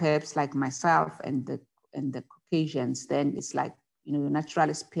lighter, perhaps like myself and the Caucasians, then it's like, your natural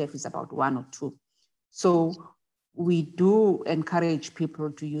SPF is about 1 or 2. So we do encourage people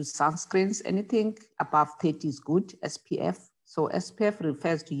to use sunscreens. Anything above 30 is good, SPF. So SPF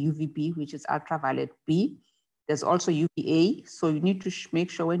refers to UVB, which is ultraviolet B. There's also UVA. So you need to make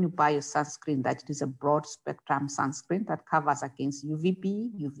sure when you buy a sunscreen that it is a broad spectrum sunscreen that covers against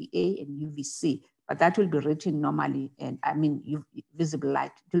UVB, UVA, and UVC. But that will be written normally, and visible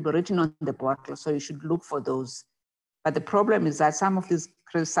light. It will be written on the bottle, so you should look for those. But the problem is that some of these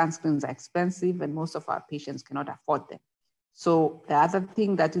sunscreens are expensive and most of our patients cannot afford them. So the other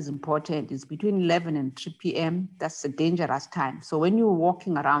thing that is important is between 11 and 3 p.m., that's a dangerous time. So when you're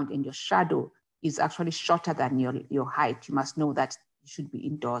walking around and your shadow is actually shorter than your height, you must know that you should be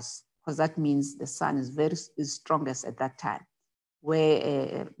indoors, because that means the sun is strongest at that time.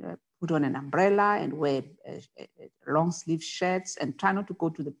 Put on an umbrella and wear long sleeve shirts, and try not to go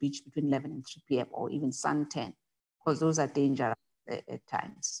to the beach between 11 and 3 p.m. or even suntan, because those are dangerous at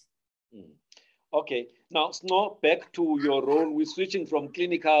times. Okay, now Snow, back to your role. We're switching from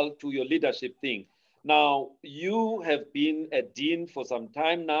clinical to your leadership thing. Now, you have been a dean for some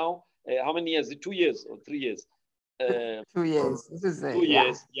time now. How many years? 2 years or 3 years? 2 years. This is 2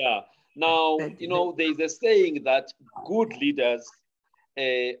 years, yeah. Now, there's a saying that good leaders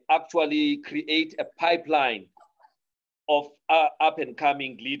actually create a pipeline of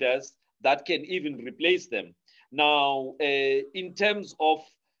up-and-coming leaders that can even replace them. Now, in terms of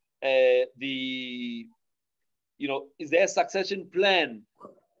is there a succession plan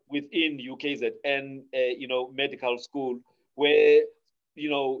within UKZN, medical school where,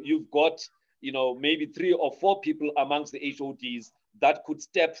 you've got, maybe 3 or 4 people amongst the HoDs that could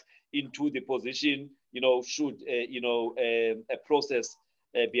step into the position, should, a process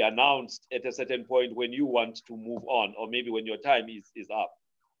be announced at a certain point when you want to move on, or maybe when your time is up?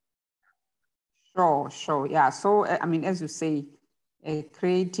 Sure. Yeah. So, I mean, as you say,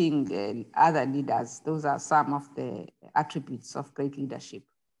 creating other leaders, those are some of the attributes of great leadership.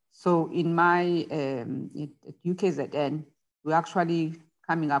 So in my at UKZN, we're actually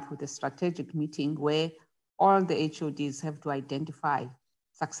coming up with a strategic meeting where all the HoDs have to identify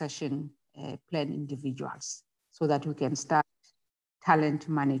succession plan individuals so that we can start talent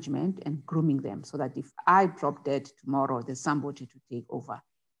management and grooming them, so that if I drop dead tomorrow, there's somebody to take over.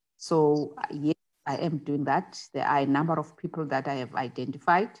 So yes, I am doing that. There are a number of people that I have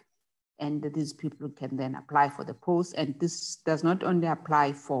identified, and these people can then apply for the post. And this does not only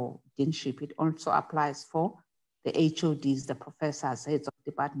apply for deanship, it also applies for the HoDs, the professors, heads of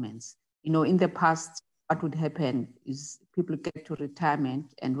departments. In the past, what would happen is people get to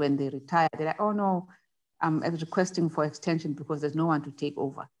retirement, and when they retire, they're like, oh no, I'm requesting for extension because there's no one to take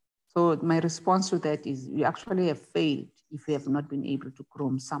over. So my response to that is you actually have failed if you have not been able to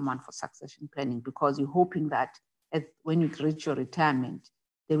groom someone for succession planning, because you're hoping that when you reach your retirement,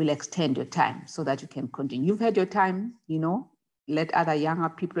 they will extend your time so that you can continue. You've had your time, let other younger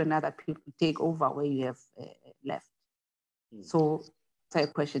people and other people take over where you have left. So that's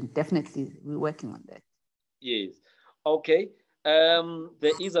a question. Definitely, we're working on that. Yes. Okay.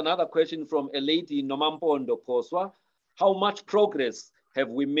 There is another question from a lady, Nomampondo Koswa. How much progress have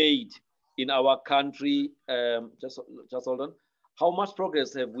we made in our country? Just hold on. How much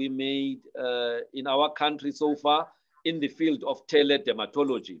progress have we made in our country so far in the field of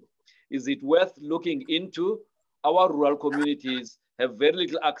teledermatology? Is it worth looking into? Our rural communities have very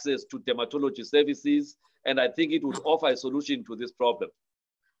little access to dermatology services, and I think it would offer a solution to this problem.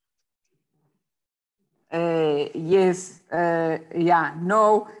 Yes,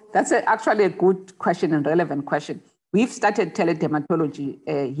 no, that's actually a good question and relevant question. We've started teledermatology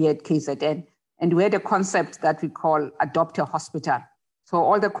here at KZN, and we had a concept that we call adopt a hospital. So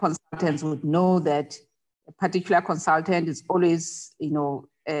all the consultants would know that a particular consultant is always,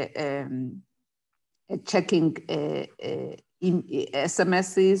 checking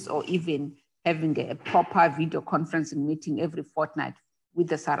SMSs, or even having a proper video conferencing meeting every fortnight with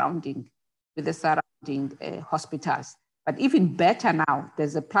the surrounding hospitals. But even better now,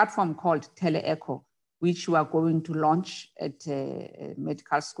 there's a platform called TeleEcho, which we are going to launch at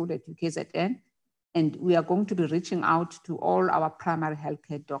medical school at UKZN. And we are going to be reaching out to all our primary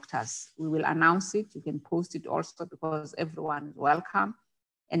healthcare doctors. We will announce it. You can post it also, because everyone is welcome.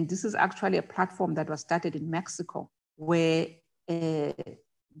 And this is actually a platform that was started in Mexico, where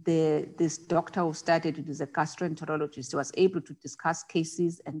this doctor who started it is a gastroenterologist. He was able to discuss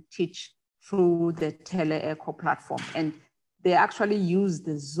cases and teach through the TeleEcho platform. And they actually used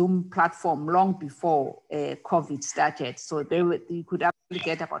the Zoom platform long before COVID started. So you could actually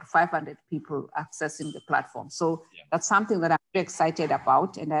get about 500 people accessing the platform. So that's something that I'm very excited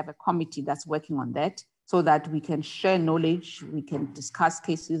about. And I have a committee that's working on that, so that we can share knowledge, we can discuss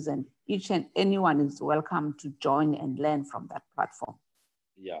cases, and each and anyone is welcome to join and learn from that platform.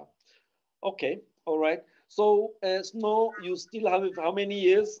 Yeah. Okay. All right. So, Snow, you still have how many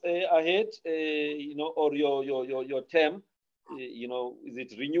years ahead, or your term? Is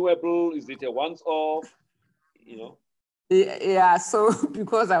it renewable? Is it a once-off? Yeah, so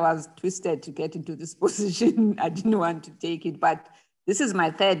because I was twisted to get into this position, I didn't want to take it, but this is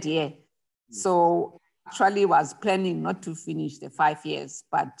my 3rd year. So actually was planning not to finish the 5 years,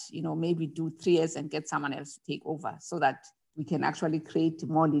 but maybe do 3 years and get someone else to take over, so that we can actually create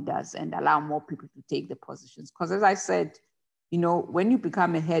more leaders and allow more people to take the positions. Because as I said, when you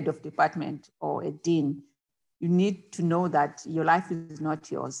become a head of department or a dean, you need to know that your life is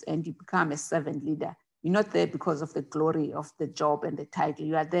not yours, and you become a servant leader. You're not there because of the glory of the job and the title.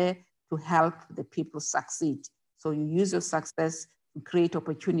 You are there to help the people succeed. So you use your success to create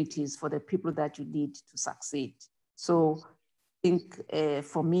opportunities for the people that you need to succeed. So I think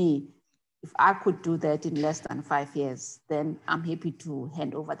for me, if I could do that in less than 5 years, then I'm happy to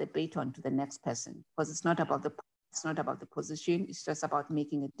hand over the baton to the next person, because it's not about the position. It's just about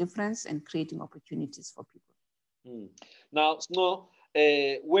making a difference and creating opportunities for people. Now, Snow,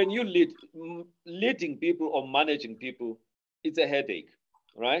 when you leading people or managing people, it's a headache,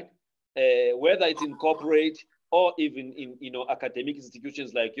 right? Whether it's in corporate or even in academic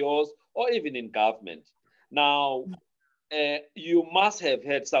institutions like yours, or even in government. Now, you must have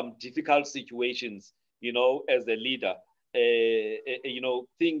had some difficult situations, as a leader.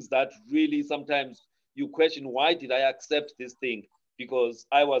 Things that really sometimes you question, why did I accept this thing? Because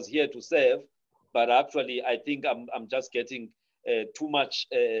I was here to serve, but actually I think I'm just getting too much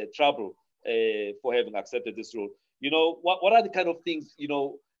trouble for having accepted this role. What are the kind of things,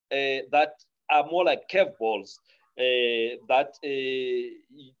 that are more like curveballs that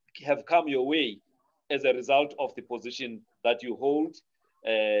have come your way as a result of the position that you hold,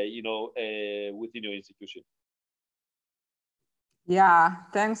 within your institution? Yeah,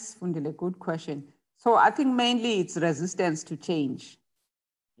 thanks, Fundile. Good question. So I think mainly it's resistance to change.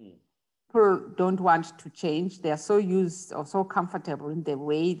 People don't want to change. They are so used or so comfortable in the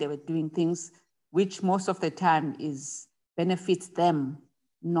way they were doing things, which most of the time benefits them,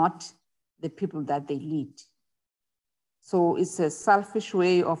 not the people that they lead. So it's a selfish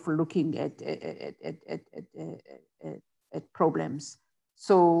way of looking at problems.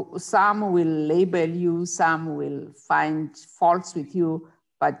 So some will label you, some will find faults with you.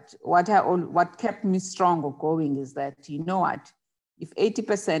 But what kept me strong or going is that, you know what, if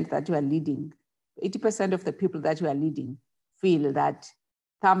 80% that you are leading, 80% of the people that you are leading feel that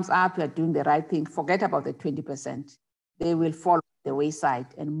thumbs up, you are doing the right thing, forget about the 20%. They will fall the wayside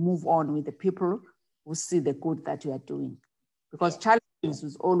and move on with the people who see the good that you are doing. Because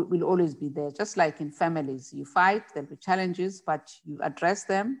challenges will always be there. Just like in families, you fight, there'll be challenges, but you address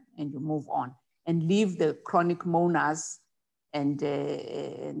them and you move on and leave the chronic moaners and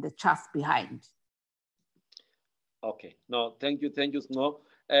the chaff behind. Okay, no, thank you, Snow.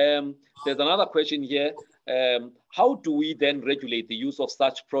 There's another question here. How do we then regulate the use of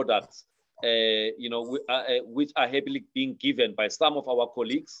such products, which are heavily being given by some of our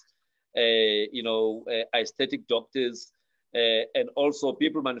colleagues, aesthetic doctors, and also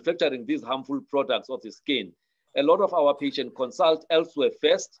people manufacturing these harmful products of the skin? A lot of our patients consult elsewhere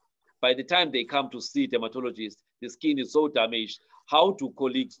first. By the time they come to see dermatologists, the skin is so damaged. How do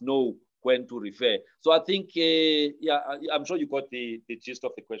colleagues know when to refer? So I think, I'm sure you got the gist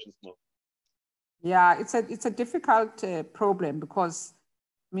of the questions now. Yeah, it's a difficult problem because,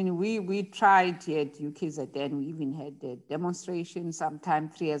 I mean, we tried here at UKZN. We even had a demonstration sometime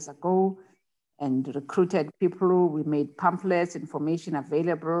 3 years ago and recruited people. We made pamphlets, information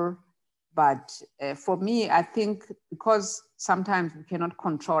available. But for me, I think because sometimes we cannot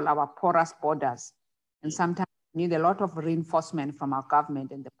control our porous borders, and sometimes we need a lot of reinforcement from our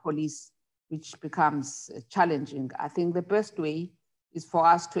government and the police, which becomes challenging. I think the best way is for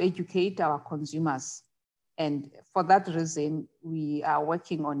us to educate our consumers. And for that reason, we are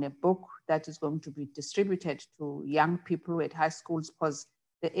working on a book that is going to be distributed to young people at high schools, because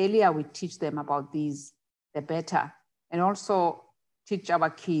the earlier we teach them about these, the better. And also teach our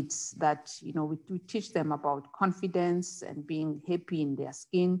kids that, we teach them about confidence and being happy in their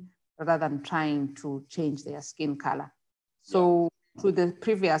skin rather than trying to change their skin color. So to the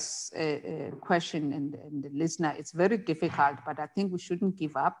previous question and the listener, it's very difficult, but I think we shouldn't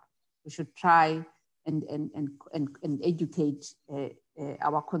give up. We should try and educate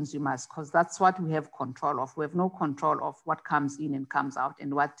our consumers, because that's what we have control of. We have no control of what comes in and comes out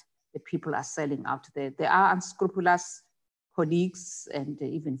and what the people are selling out there. There are unscrupulous colleagues and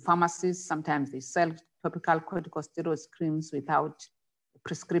even pharmacists. Sometimes they sell topical corticosteroid creams without a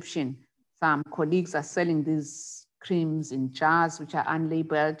prescription. Some colleagues are selling these creams in jars which are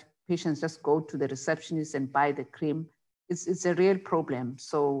unlabeled. Patients just go to the receptionist and buy the cream. It's a real problem.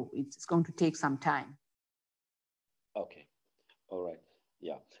 So it's going to take some time. Okay. All right.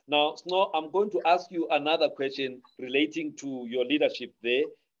 Yeah. Now, Snow, I'm going to ask you another question relating to your leadership there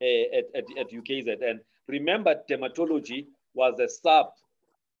at UKZN. Remember, dermatology was a sub,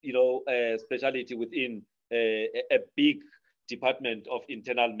 specialty within a big department of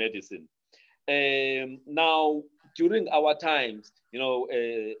internal medicine. Now, during our times,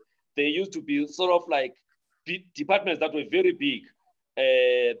 there used to be sort of like departments that were very big,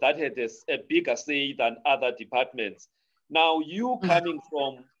 that had a bigger say than other departments. Now, you coming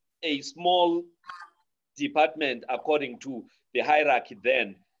from a small department according to the hierarchy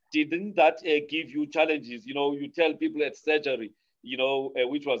then, didn't that give you challenges? You tell people at surgery,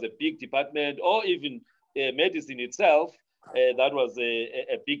 which was a big department, or even medicine itself, that was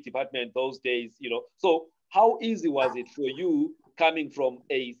a big department those days, So how easy was it for you coming from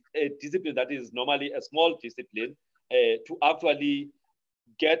a discipline that is normally a small discipline to actually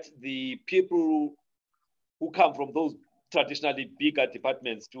get the people who come from those traditionally bigger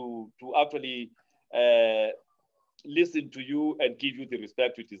departments to actually listen to you and give you the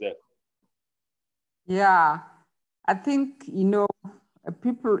respect you deserve? Yeah, I think, you know,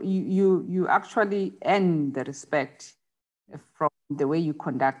 people, you actually earn the respect from the way you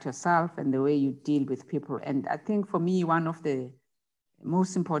conduct yourself and the way you deal with people. And I think for me, one of the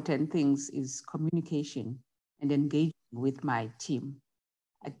most important things is communication and engaging with my team.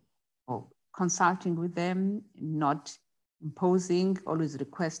 Consulting with them, not imposing, always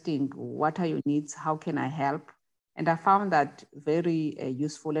requesting, what are your needs? How can I help? And I found that very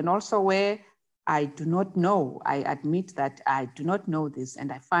useful. And also where I do not know, I admit that I do not know this,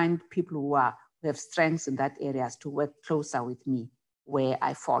 and I find people who have strengths in that areas to work closer with me where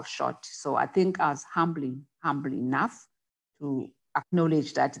I fall short. So I think I was humble enough to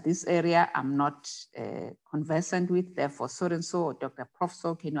acknowledge that this area I'm not conversant with, therefore so-and-so or Dr. Prof,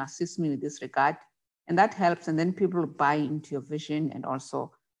 so can you assist me with this regard? And that helps, and then people buy into your vision, and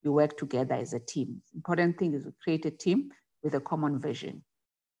also you work together as a team. Important thing is to create a team with a common vision.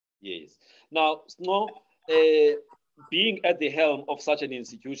 Yes. Now, being at the helm of such an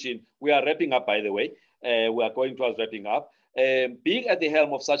institution, we are wrapping up, by the way. We are going towards wrapping up. Being at the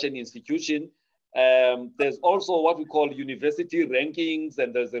helm of such an institution, there's also what we call university rankings,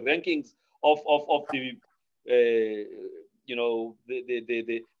 and there's the rankings of the you know,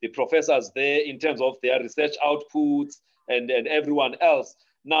 the professors there in terms of their research outputs and everyone else.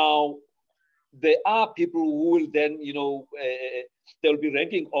 Now, there are people who will then, you know, they'll be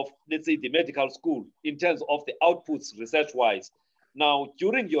ranking of, let's say, the medical school in terms of the outputs research-wise. Now,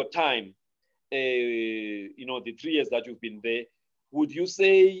 during your time, you know, the 3 years that you've been there, would you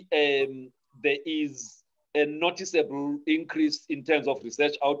say there is a noticeable increase in terms of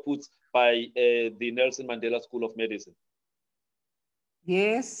research outputs by the Nelson Mandela School of Medicine?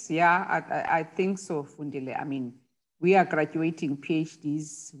 Yes, yeah, I think so, Fundile. I mean, we are graduating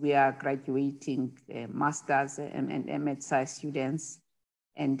PhDs, we are graduating masters and MSc students.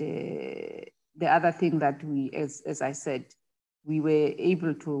 And the other thing that we, as I said, we were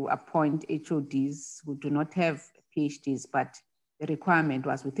able to appoint HoDs who do not have PhDs, but the requirement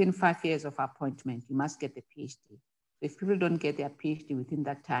was within 5 years of appointment, you must get the PhD. So if people don't get their PhD within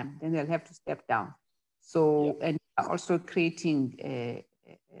that time, then they'll have to step down. So, yeah. And also creating an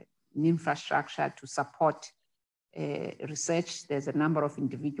infrastructure to support research. There's a number of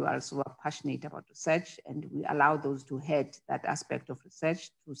individuals who are passionate about research, and we allow those to head that aspect of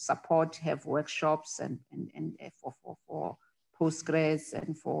research to support, have workshops and for postgrads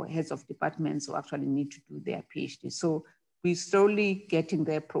and for heads of departments who actually need to do their PhD. So we're slowly getting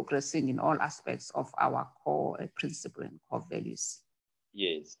there, progressing in all aspects of our core principle and core values.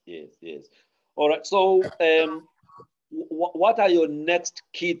 Yes, yes, yes. All right. So what are your next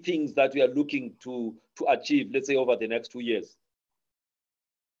key things that you are looking to achieve, let's say, over the next 2 years?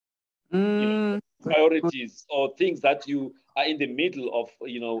 You know, priorities or things that you are in the middle of,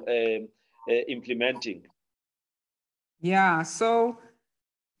 you know, implementing. Yeah, so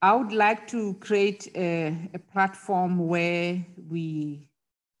I would like to create a platform where we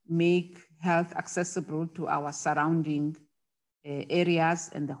make health accessible to our surrounding areas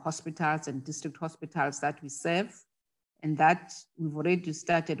and the hospitals and district hospitals that we serve. And that we've already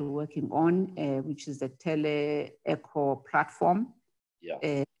started working on, which is the tele-echo platform.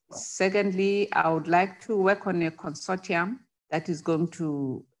 Yeah. Secondly, I would like to work on a consortium that is going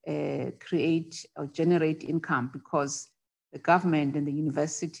to create or generate income, because the government and the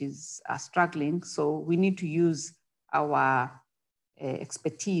universities are struggling. So we need to use our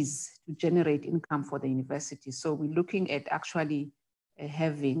expertise to generate income for the university. So we're looking at actually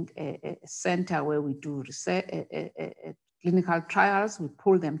having a center where we do research, clinical trials, we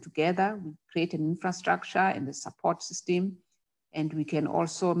pull them together, we create an infrastructure and a support system, and we can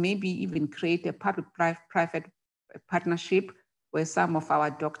also maybe even create a public-private partnership where some of our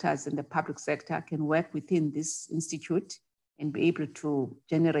doctors in the public sector can work within this institute and be able to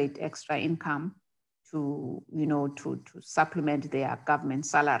generate extra income to, you know, to supplement their government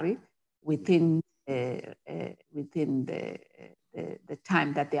salary within the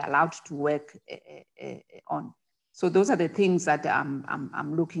time that they're allowed to work on. So those are the things that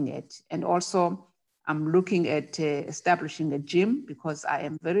I'm looking at. And also I'm looking at establishing a gym, because I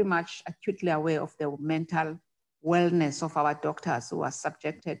am very much acutely aware of the mental wellness of our doctors who are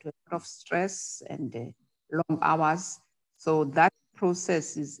subjected to a lot of stress and long hours. So that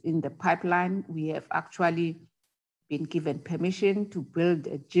process is in the pipeline. We have actually been given permission to build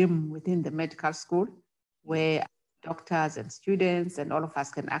a gym within the medical school where doctors and students and all of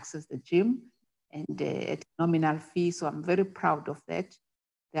us can access the gym and at a nominal fee. So I'm very proud of that.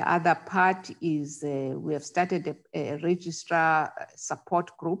 The other part is we have started a registrar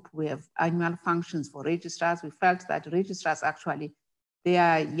support group. We have annual functions for registrars. We felt that registrars actually They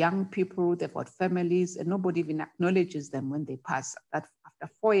are young people, they've got families, and nobody even acknowledges them when they pass. That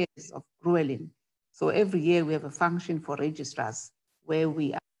after 4 years of grueling. So every year we have a function for registrars where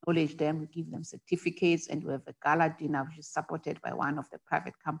we acknowledge them, we give them certificates, and we have a gala dinner which is supported by one of the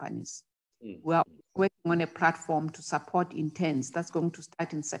private companies. We are working on a platform to support interns. That's going to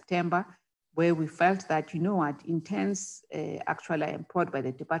start in September, where we felt that, you know what, interns actually are employed by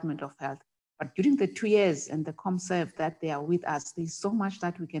the Department of Health. But during the 2 years and the ComServe that they are with us, there's so much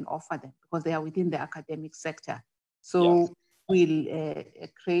that we can offer them because they are within the academic sector. So we'll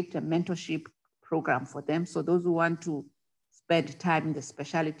create a mentorship program for them. So those who want to spend time in the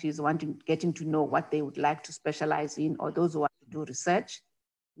specialties, getting to know what they would like to specialize in, or those who want to do research,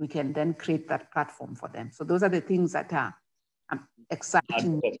 we can then create that platform for them. So those are the things that are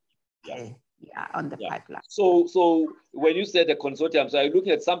exciting on the pipeline. So when you said the consortium, so are you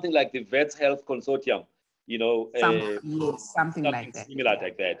looking at something like the Vets Health Consortium, you know? Something like that. Similar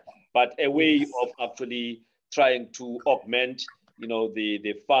like that, but a way of actually trying to augment, you know,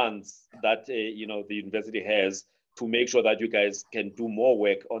 the funds that, you know, the university has to make sure that you guys can do more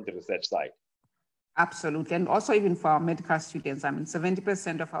work on the research side. Absolutely. And also even for our medical students, I mean,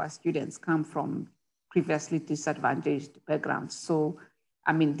 70% of our students come from previously disadvantaged backgrounds. So,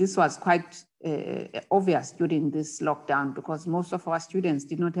 I mean, this was quite obvious during this lockdown because most of our students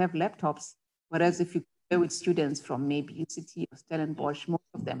did not have laptops. Whereas if you compare with students from maybe UCT or Stellenbosch, most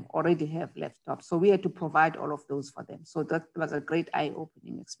of them already have laptops. So we had to provide all of those for them. So that was a great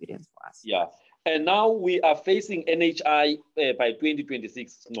eye-opening experience for us. Yeah. And now we are facing NHI by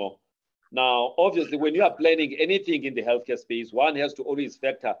 2026. No. Now, obviously, when you are planning anything in the healthcare space, one has to always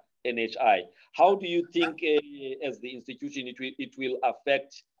factor NHI. How do you think, as the institution, it will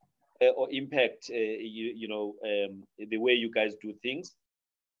affect or impact, the way you guys do things?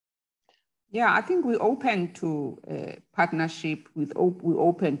 Yeah, I think we're open to partnership. We're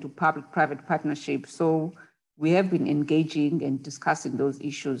open to public-private partnership. So we have been engaging and discussing those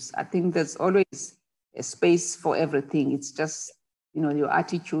issues. I think there's always a space for everything. It's just, you know, your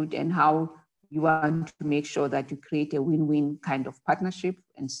attitude and how you want to make sure that you create a win-win kind of partnership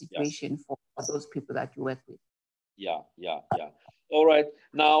and situation for those people that you work with. Yeah. All right.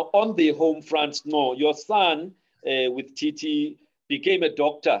 Now, on the home front, no, your son with TT became a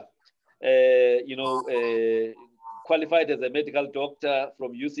doctor, qualified as a medical doctor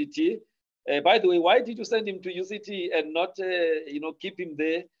from UCT. By the way, why did you send him to UCT and not, keep him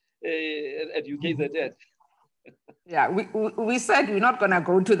there at UKZN? Yeah, we said we're not going to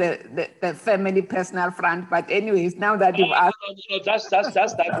go to the family personal front, but anyways, now that you've asked. No, that's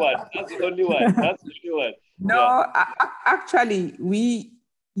that one. That's the only one. That's the only one. No, actually,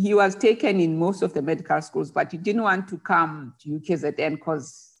 he was taken in most of the medical schools, but he didn't want to come to UKZN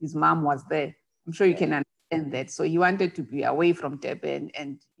because his mom was there. I'm sure you can understand that. So he wanted to be away from Durban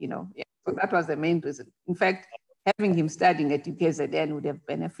and, so that was the main reason. In fact, having him studying at UKZN would have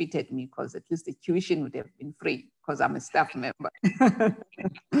benefited me because at least the tuition would have been free because I'm a staff member.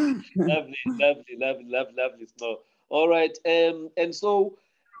 Lovely. So, all right. And so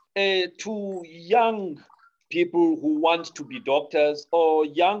to young people who want to be doctors or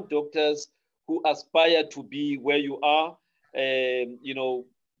young doctors who aspire to be where you are,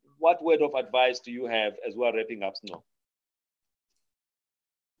 what word of advice do you have as we're wrapping up now?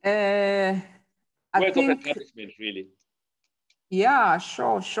 Words of encouragement, really. Yeah,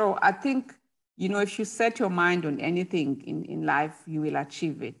 sure. I think, if you set your mind on anything in life, you will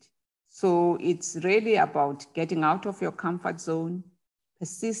achieve it. So it's really about getting out of your comfort zone,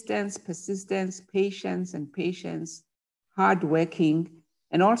 persistence, patience, hardworking,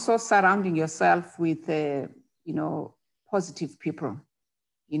 and also surrounding yourself with, positive people.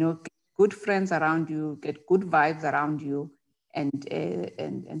 Get good friends around you, get good vibes around you,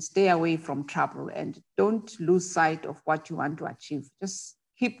 and stay away from trouble, and don't lose sight of what you want to achieve. Just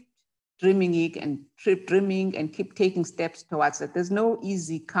keep dreaming and keep taking steps towards it. There's no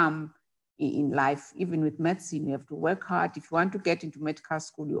easy come in life. Even with medicine, you have to work hard. If you want to get into medical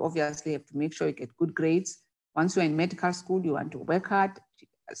school, you obviously have to make sure you get good grades. Once you're in medical school, you want to work hard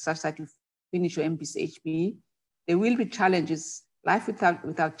such that you finish your MPCHB. There will be challenges. Life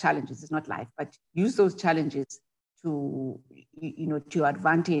without challenges is not life, but use those challenges to your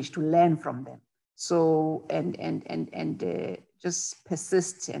advantage, to learn from them. So and just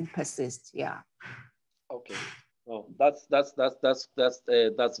persist. Yeah. Okay. Oh, that's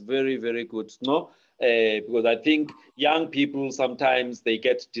very, very good. No, because I think young people sometimes they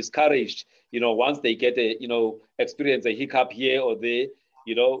get discouraged. Once they get experience a hiccup here or there,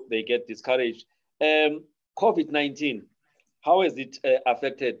 they get discouraged. COVID-19. How has it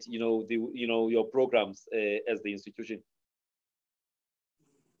affected, your programs as the institution?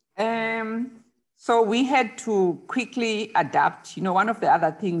 So we had to quickly adapt. You know, one of the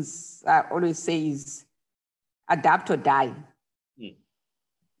other things I always say is adapt or die.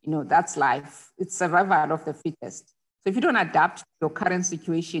 You know, that's life. It's survival of the fittest. So if you don't adapt to your current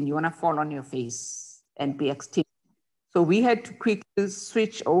situation, you want to fall on your face and be extinct. So we had to quickly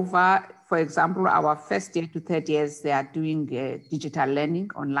switch over. For example, our first year to third years, they are doing digital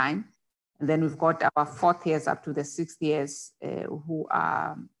learning online. And then we've got our fourth years up to the sixth years who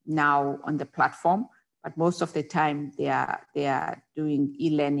are now on the platform. But most of the time they are doing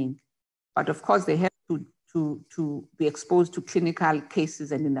e-learning. But of course, they have to be exposed to clinical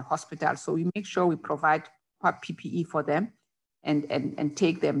cases and in the hospital. So we make sure we provide PPE for them and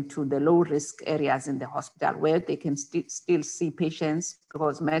take them to the low risk areas in the hospital where they can still see patients,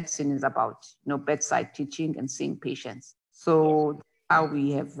 because medicine is about, you know, bedside teaching and seeing patients. So how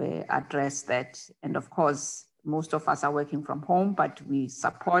we have addressed that. And of course, most of us are working from home, but we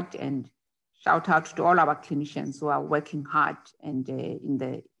support and shout out to all our clinicians who are working hard and in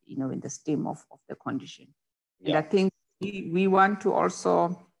the stem of the condition. And I think we want to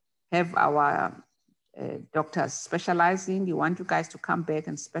also have our doctors specializing. We want you guys to come back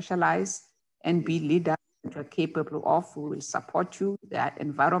and specialize and be leaders that you're capable of. We will support you. The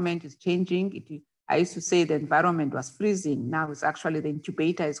environment is changing. I used to say the environment was freezing. Now it's actually the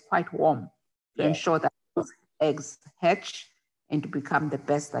incubator is quite warm to ensure that those eggs hatch and to become the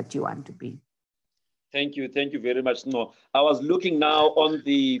best that you want to be. Thank you very much. No, I was looking now on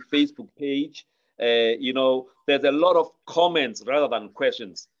the Facebook page. You know, there's a lot of comments rather than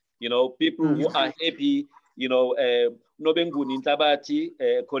questions. You know, people who are happy. You know, Nobenguni Ntabati,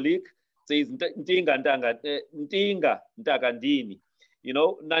 colleague, says Ntinga Ntagandini. You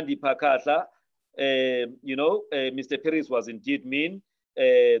know, Nandi Pakatla. You know, Mr. Paris was indeed mean.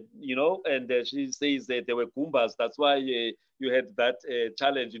 You know, and she says that there were Goombas. That's why you had that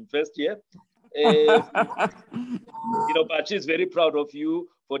challenge in first year. You know, but she's very proud of you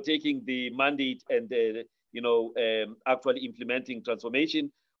for taking the mandate and you know, actually implementing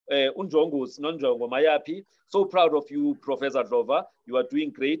transformation. Unjongus nonjongo mayapi. So proud of you, Professor Dlova. You are doing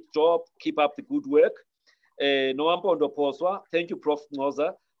great job. Keep up the good work. Noampondo Poswa. Thank you, Prof.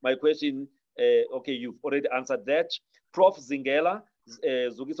 Ncoza. My question, okay, you've already answered that. Prof. Zingela,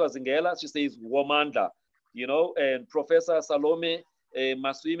 Zugiswa Zingela, she says Womanda. You know, and Professor Salome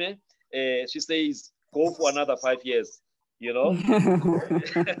Maswime, she says, go for another 5 years, you know.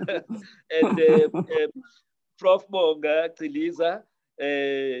 And Prof. Monga Tiliza,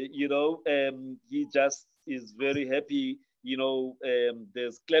 you know, he just is very happy, you know,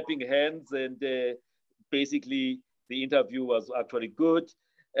 there's clapping hands and basically the interview was actually good.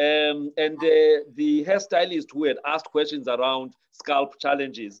 And the hairstylist who had asked questions around scalp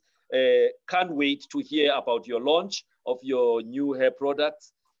challenges, can't wait to hear about your launch of your new hair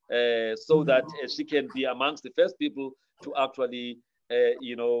products. So that she can be amongst the first people to actually,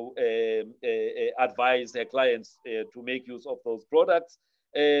 you know, advise her clients to make use of those products.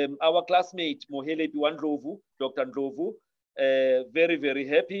 Our classmate, Mohele Piwandlovu, Dr. Ndlovu, very, very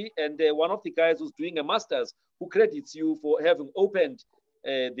happy. And one of the guys who's doing a master's who credits you for having opened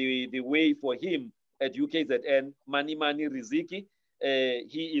the way for him at UKZN, Mani Riziki.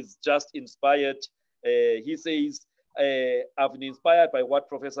 He is just inspired. He says, I've been inspired by what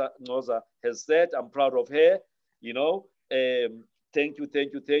Professor Ncoza has said. I'm proud of her, you know. Thank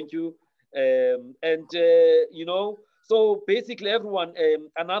you. And, you know, so basically everyone,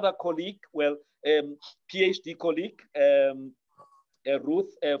 another colleague, well, PhD colleague,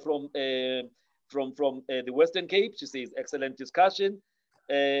 Ruth from the Western Cape, she says, excellent discussion.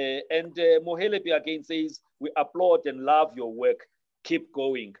 And Mohelepi again says, we applaud and love your work. Keep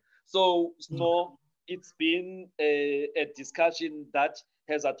going. So, Snow, it's been a discussion that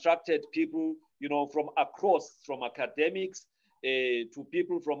has attracted people, you know, from across, from academics to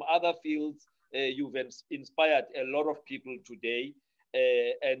people from other fields. You've inspired a lot of people today.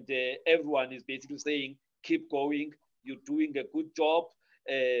 And everyone is basically saying, keep going. You're doing a good job.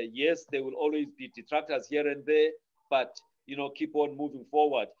 Yes, there will always be detractors here and there, but, you know, keep on moving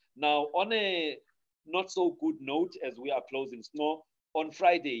forward. Now, on a not so good note, as we are closing, Snow, on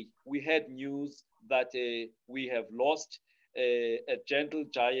Friday, we had news that we have lost a gentle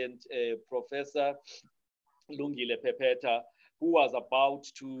giant, Professor Lungile Pepeta, who was about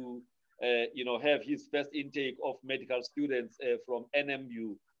to, you know, have his first intake of medical students from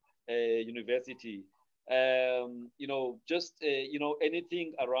NMU University. You know, just, you know,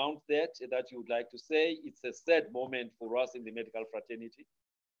 anything around that you would like to say? It's a sad moment for us in the medical fraternity.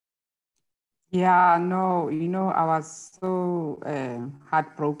 Yeah, no, you know, I was so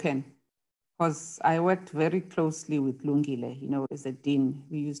heartbroken because I worked very closely with Lungile, you know, as a dean.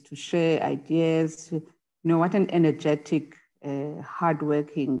 We used to share ideas, you know, what an energetic,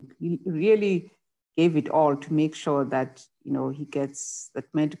 hardworking, he really gave it all to make sure that, you know, he gets that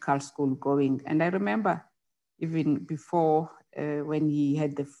medical school going. And I remember even before when he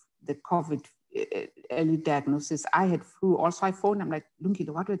had the COVID early diagnosis, I had flu. Also, I phoned him like, Lungile,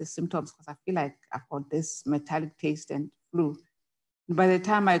 what were the symptoms? Because I feel like I've got this metallic taste and flu. By the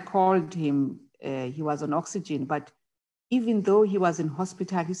time I called him, he was on oxygen. But even though he was in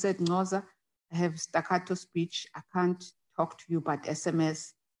hospital, he said, Ncoza, I have staccato speech. I can't talk to you but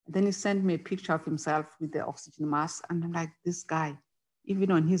SMS. And then he sent me a picture of himself with the oxygen mask. And I'm like, this guy, even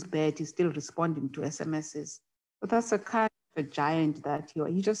on his bed, he's still responding to SMSs. So that's a kind of a giant that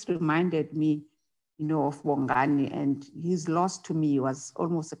he just reminded me, you know, of Bongani. And his loss to me was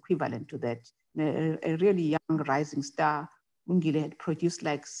almost equivalent to that. A really young rising star. Lungile had produced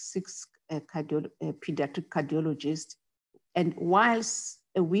like 6 pediatric cardiologists. And whilst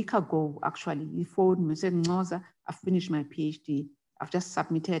a week ago, actually, he phoned me and said, Ncoza, I've finished my PhD. I've just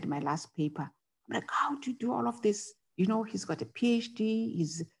submitted my last paper. I'm like, how do you do all of this? You know, he's got a PhD.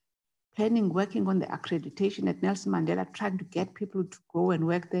 He's working on the accreditation at Nelson Mandela, trying to get people to go and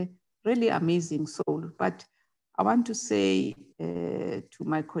work there. Really amazing soul. But I want to say to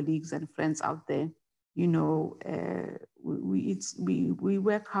my colleagues and friends out there, you know, we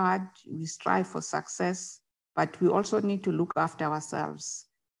work hard, we strive for success, but we also need to look after ourselves.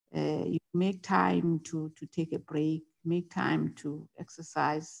 You make time to take a break, make time to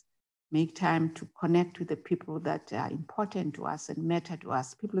exercise, make time to connect with the people that are important to us and matter to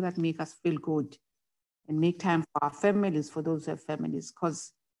us, people that make us feel good, and make time for our families, for those who have families,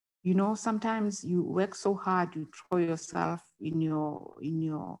 because you know, sometimes you work so hard, you throw yourself in your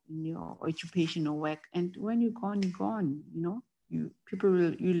occupational work, and when you're gone, you're gone. You know, people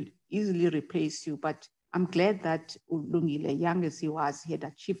will easily replace you. But I'm glad that Lungile, young as he was, he had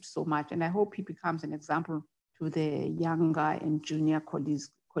achieved so much, and I hope he becomes an example to the younger and junior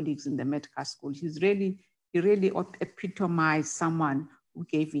colleagues in the medical school. He really epitomized someone who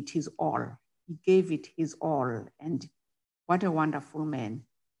gave it his all. He gave it his all, and what a wonderful man.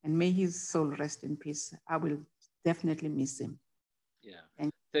 And may his soul rest in peace. I will definitely miss him. Yeah.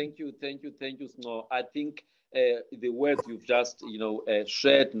 Thank you, Snow. I think the words you've just,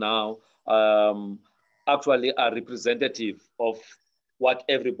 shared now actually are representative of what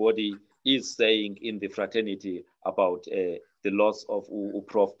everybody is saying in the fraternity about the loss of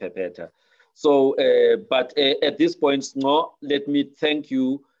Prof. Pepeta. So, but at this point, Snow, let me thank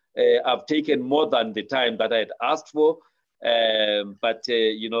you. I've taken more than the time that I had asked for. But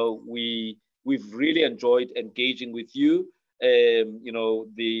we've really enjoyed engaging with you.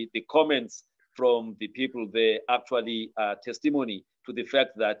 The comments from the people there actually are testimony to the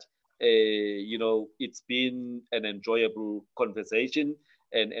fact that it's been an enjoyable conversation,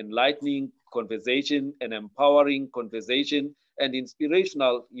 an enlightening conversation, an empowering conversation, and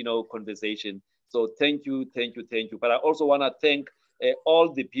inspirational conversation. So thank you. But I also want to thank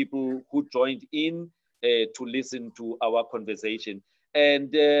all the people who joined in to listen to our conversation.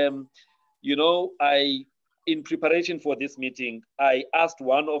 And, in preparation for this meeting, I asked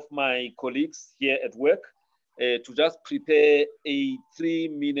one of my colleagues here at work to just prepare a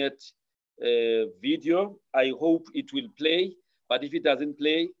 3-minute video. I hope it will play, but if it doesn't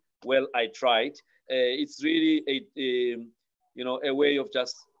play, well, I tried. It's really a way of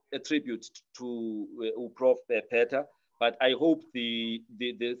just a tribute to Prof. Pepeta, but I hope the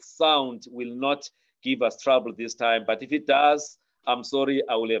sound will not give us trouble this time. But if it does, I'm sorry,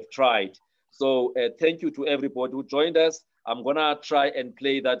 I will have tried. So thank you to everybody who joined us. I'm gonna try and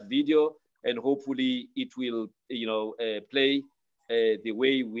play that video, and hopefully it will, play the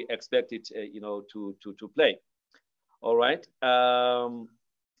way we expect it, to play. All right.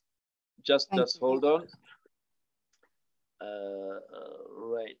 Just hold on.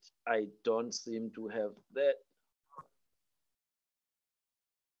 Right. I don't seem to have that.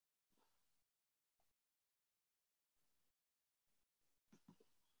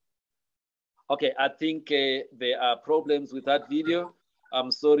 Okay, I think there are problems with that video.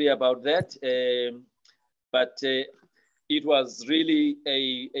 I'm sorry about that, but it was really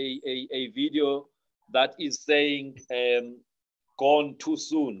a video that is saying gone too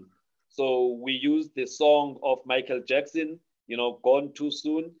soon. So we used the song of Michael Jackson, Gone Too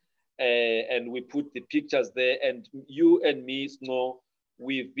Soon, and we put the pictures there. And you and me, Snow,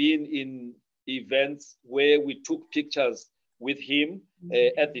 we've been in events where we took pictures with him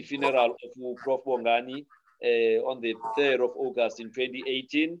at the funeral of Prof. Bongani on the 3rd of August in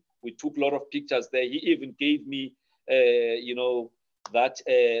 2018. We took a lot of pictures there. He even gave me,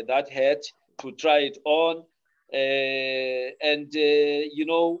 that hat try it on. You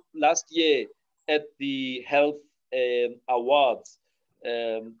know, last year at the health awards,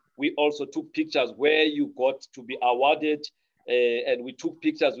 we also took pictures where you got to be awarded, and we took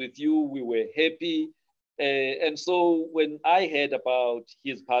pictures with you. We were happy. And so when I heard about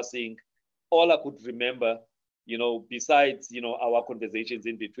his passing, all I could remember, you know, besides, you know, our conversations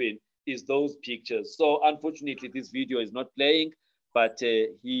in between, is those pictures. So unfortunately, this video is not playing, but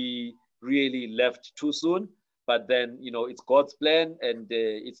he really left too soon. But then, you know, it's God's plan, and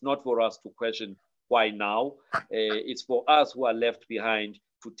it's not for us to question why now. It's for us who are left behind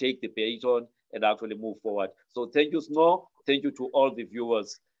to take the baton and actually move forward. So thank you, Snow. Thank you to all the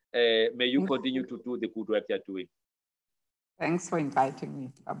viewers. May you continue to do the good work you're doing. Thanks for inviting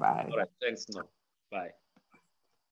me. Bye-bye. All right. Thanks, Snow. Bye.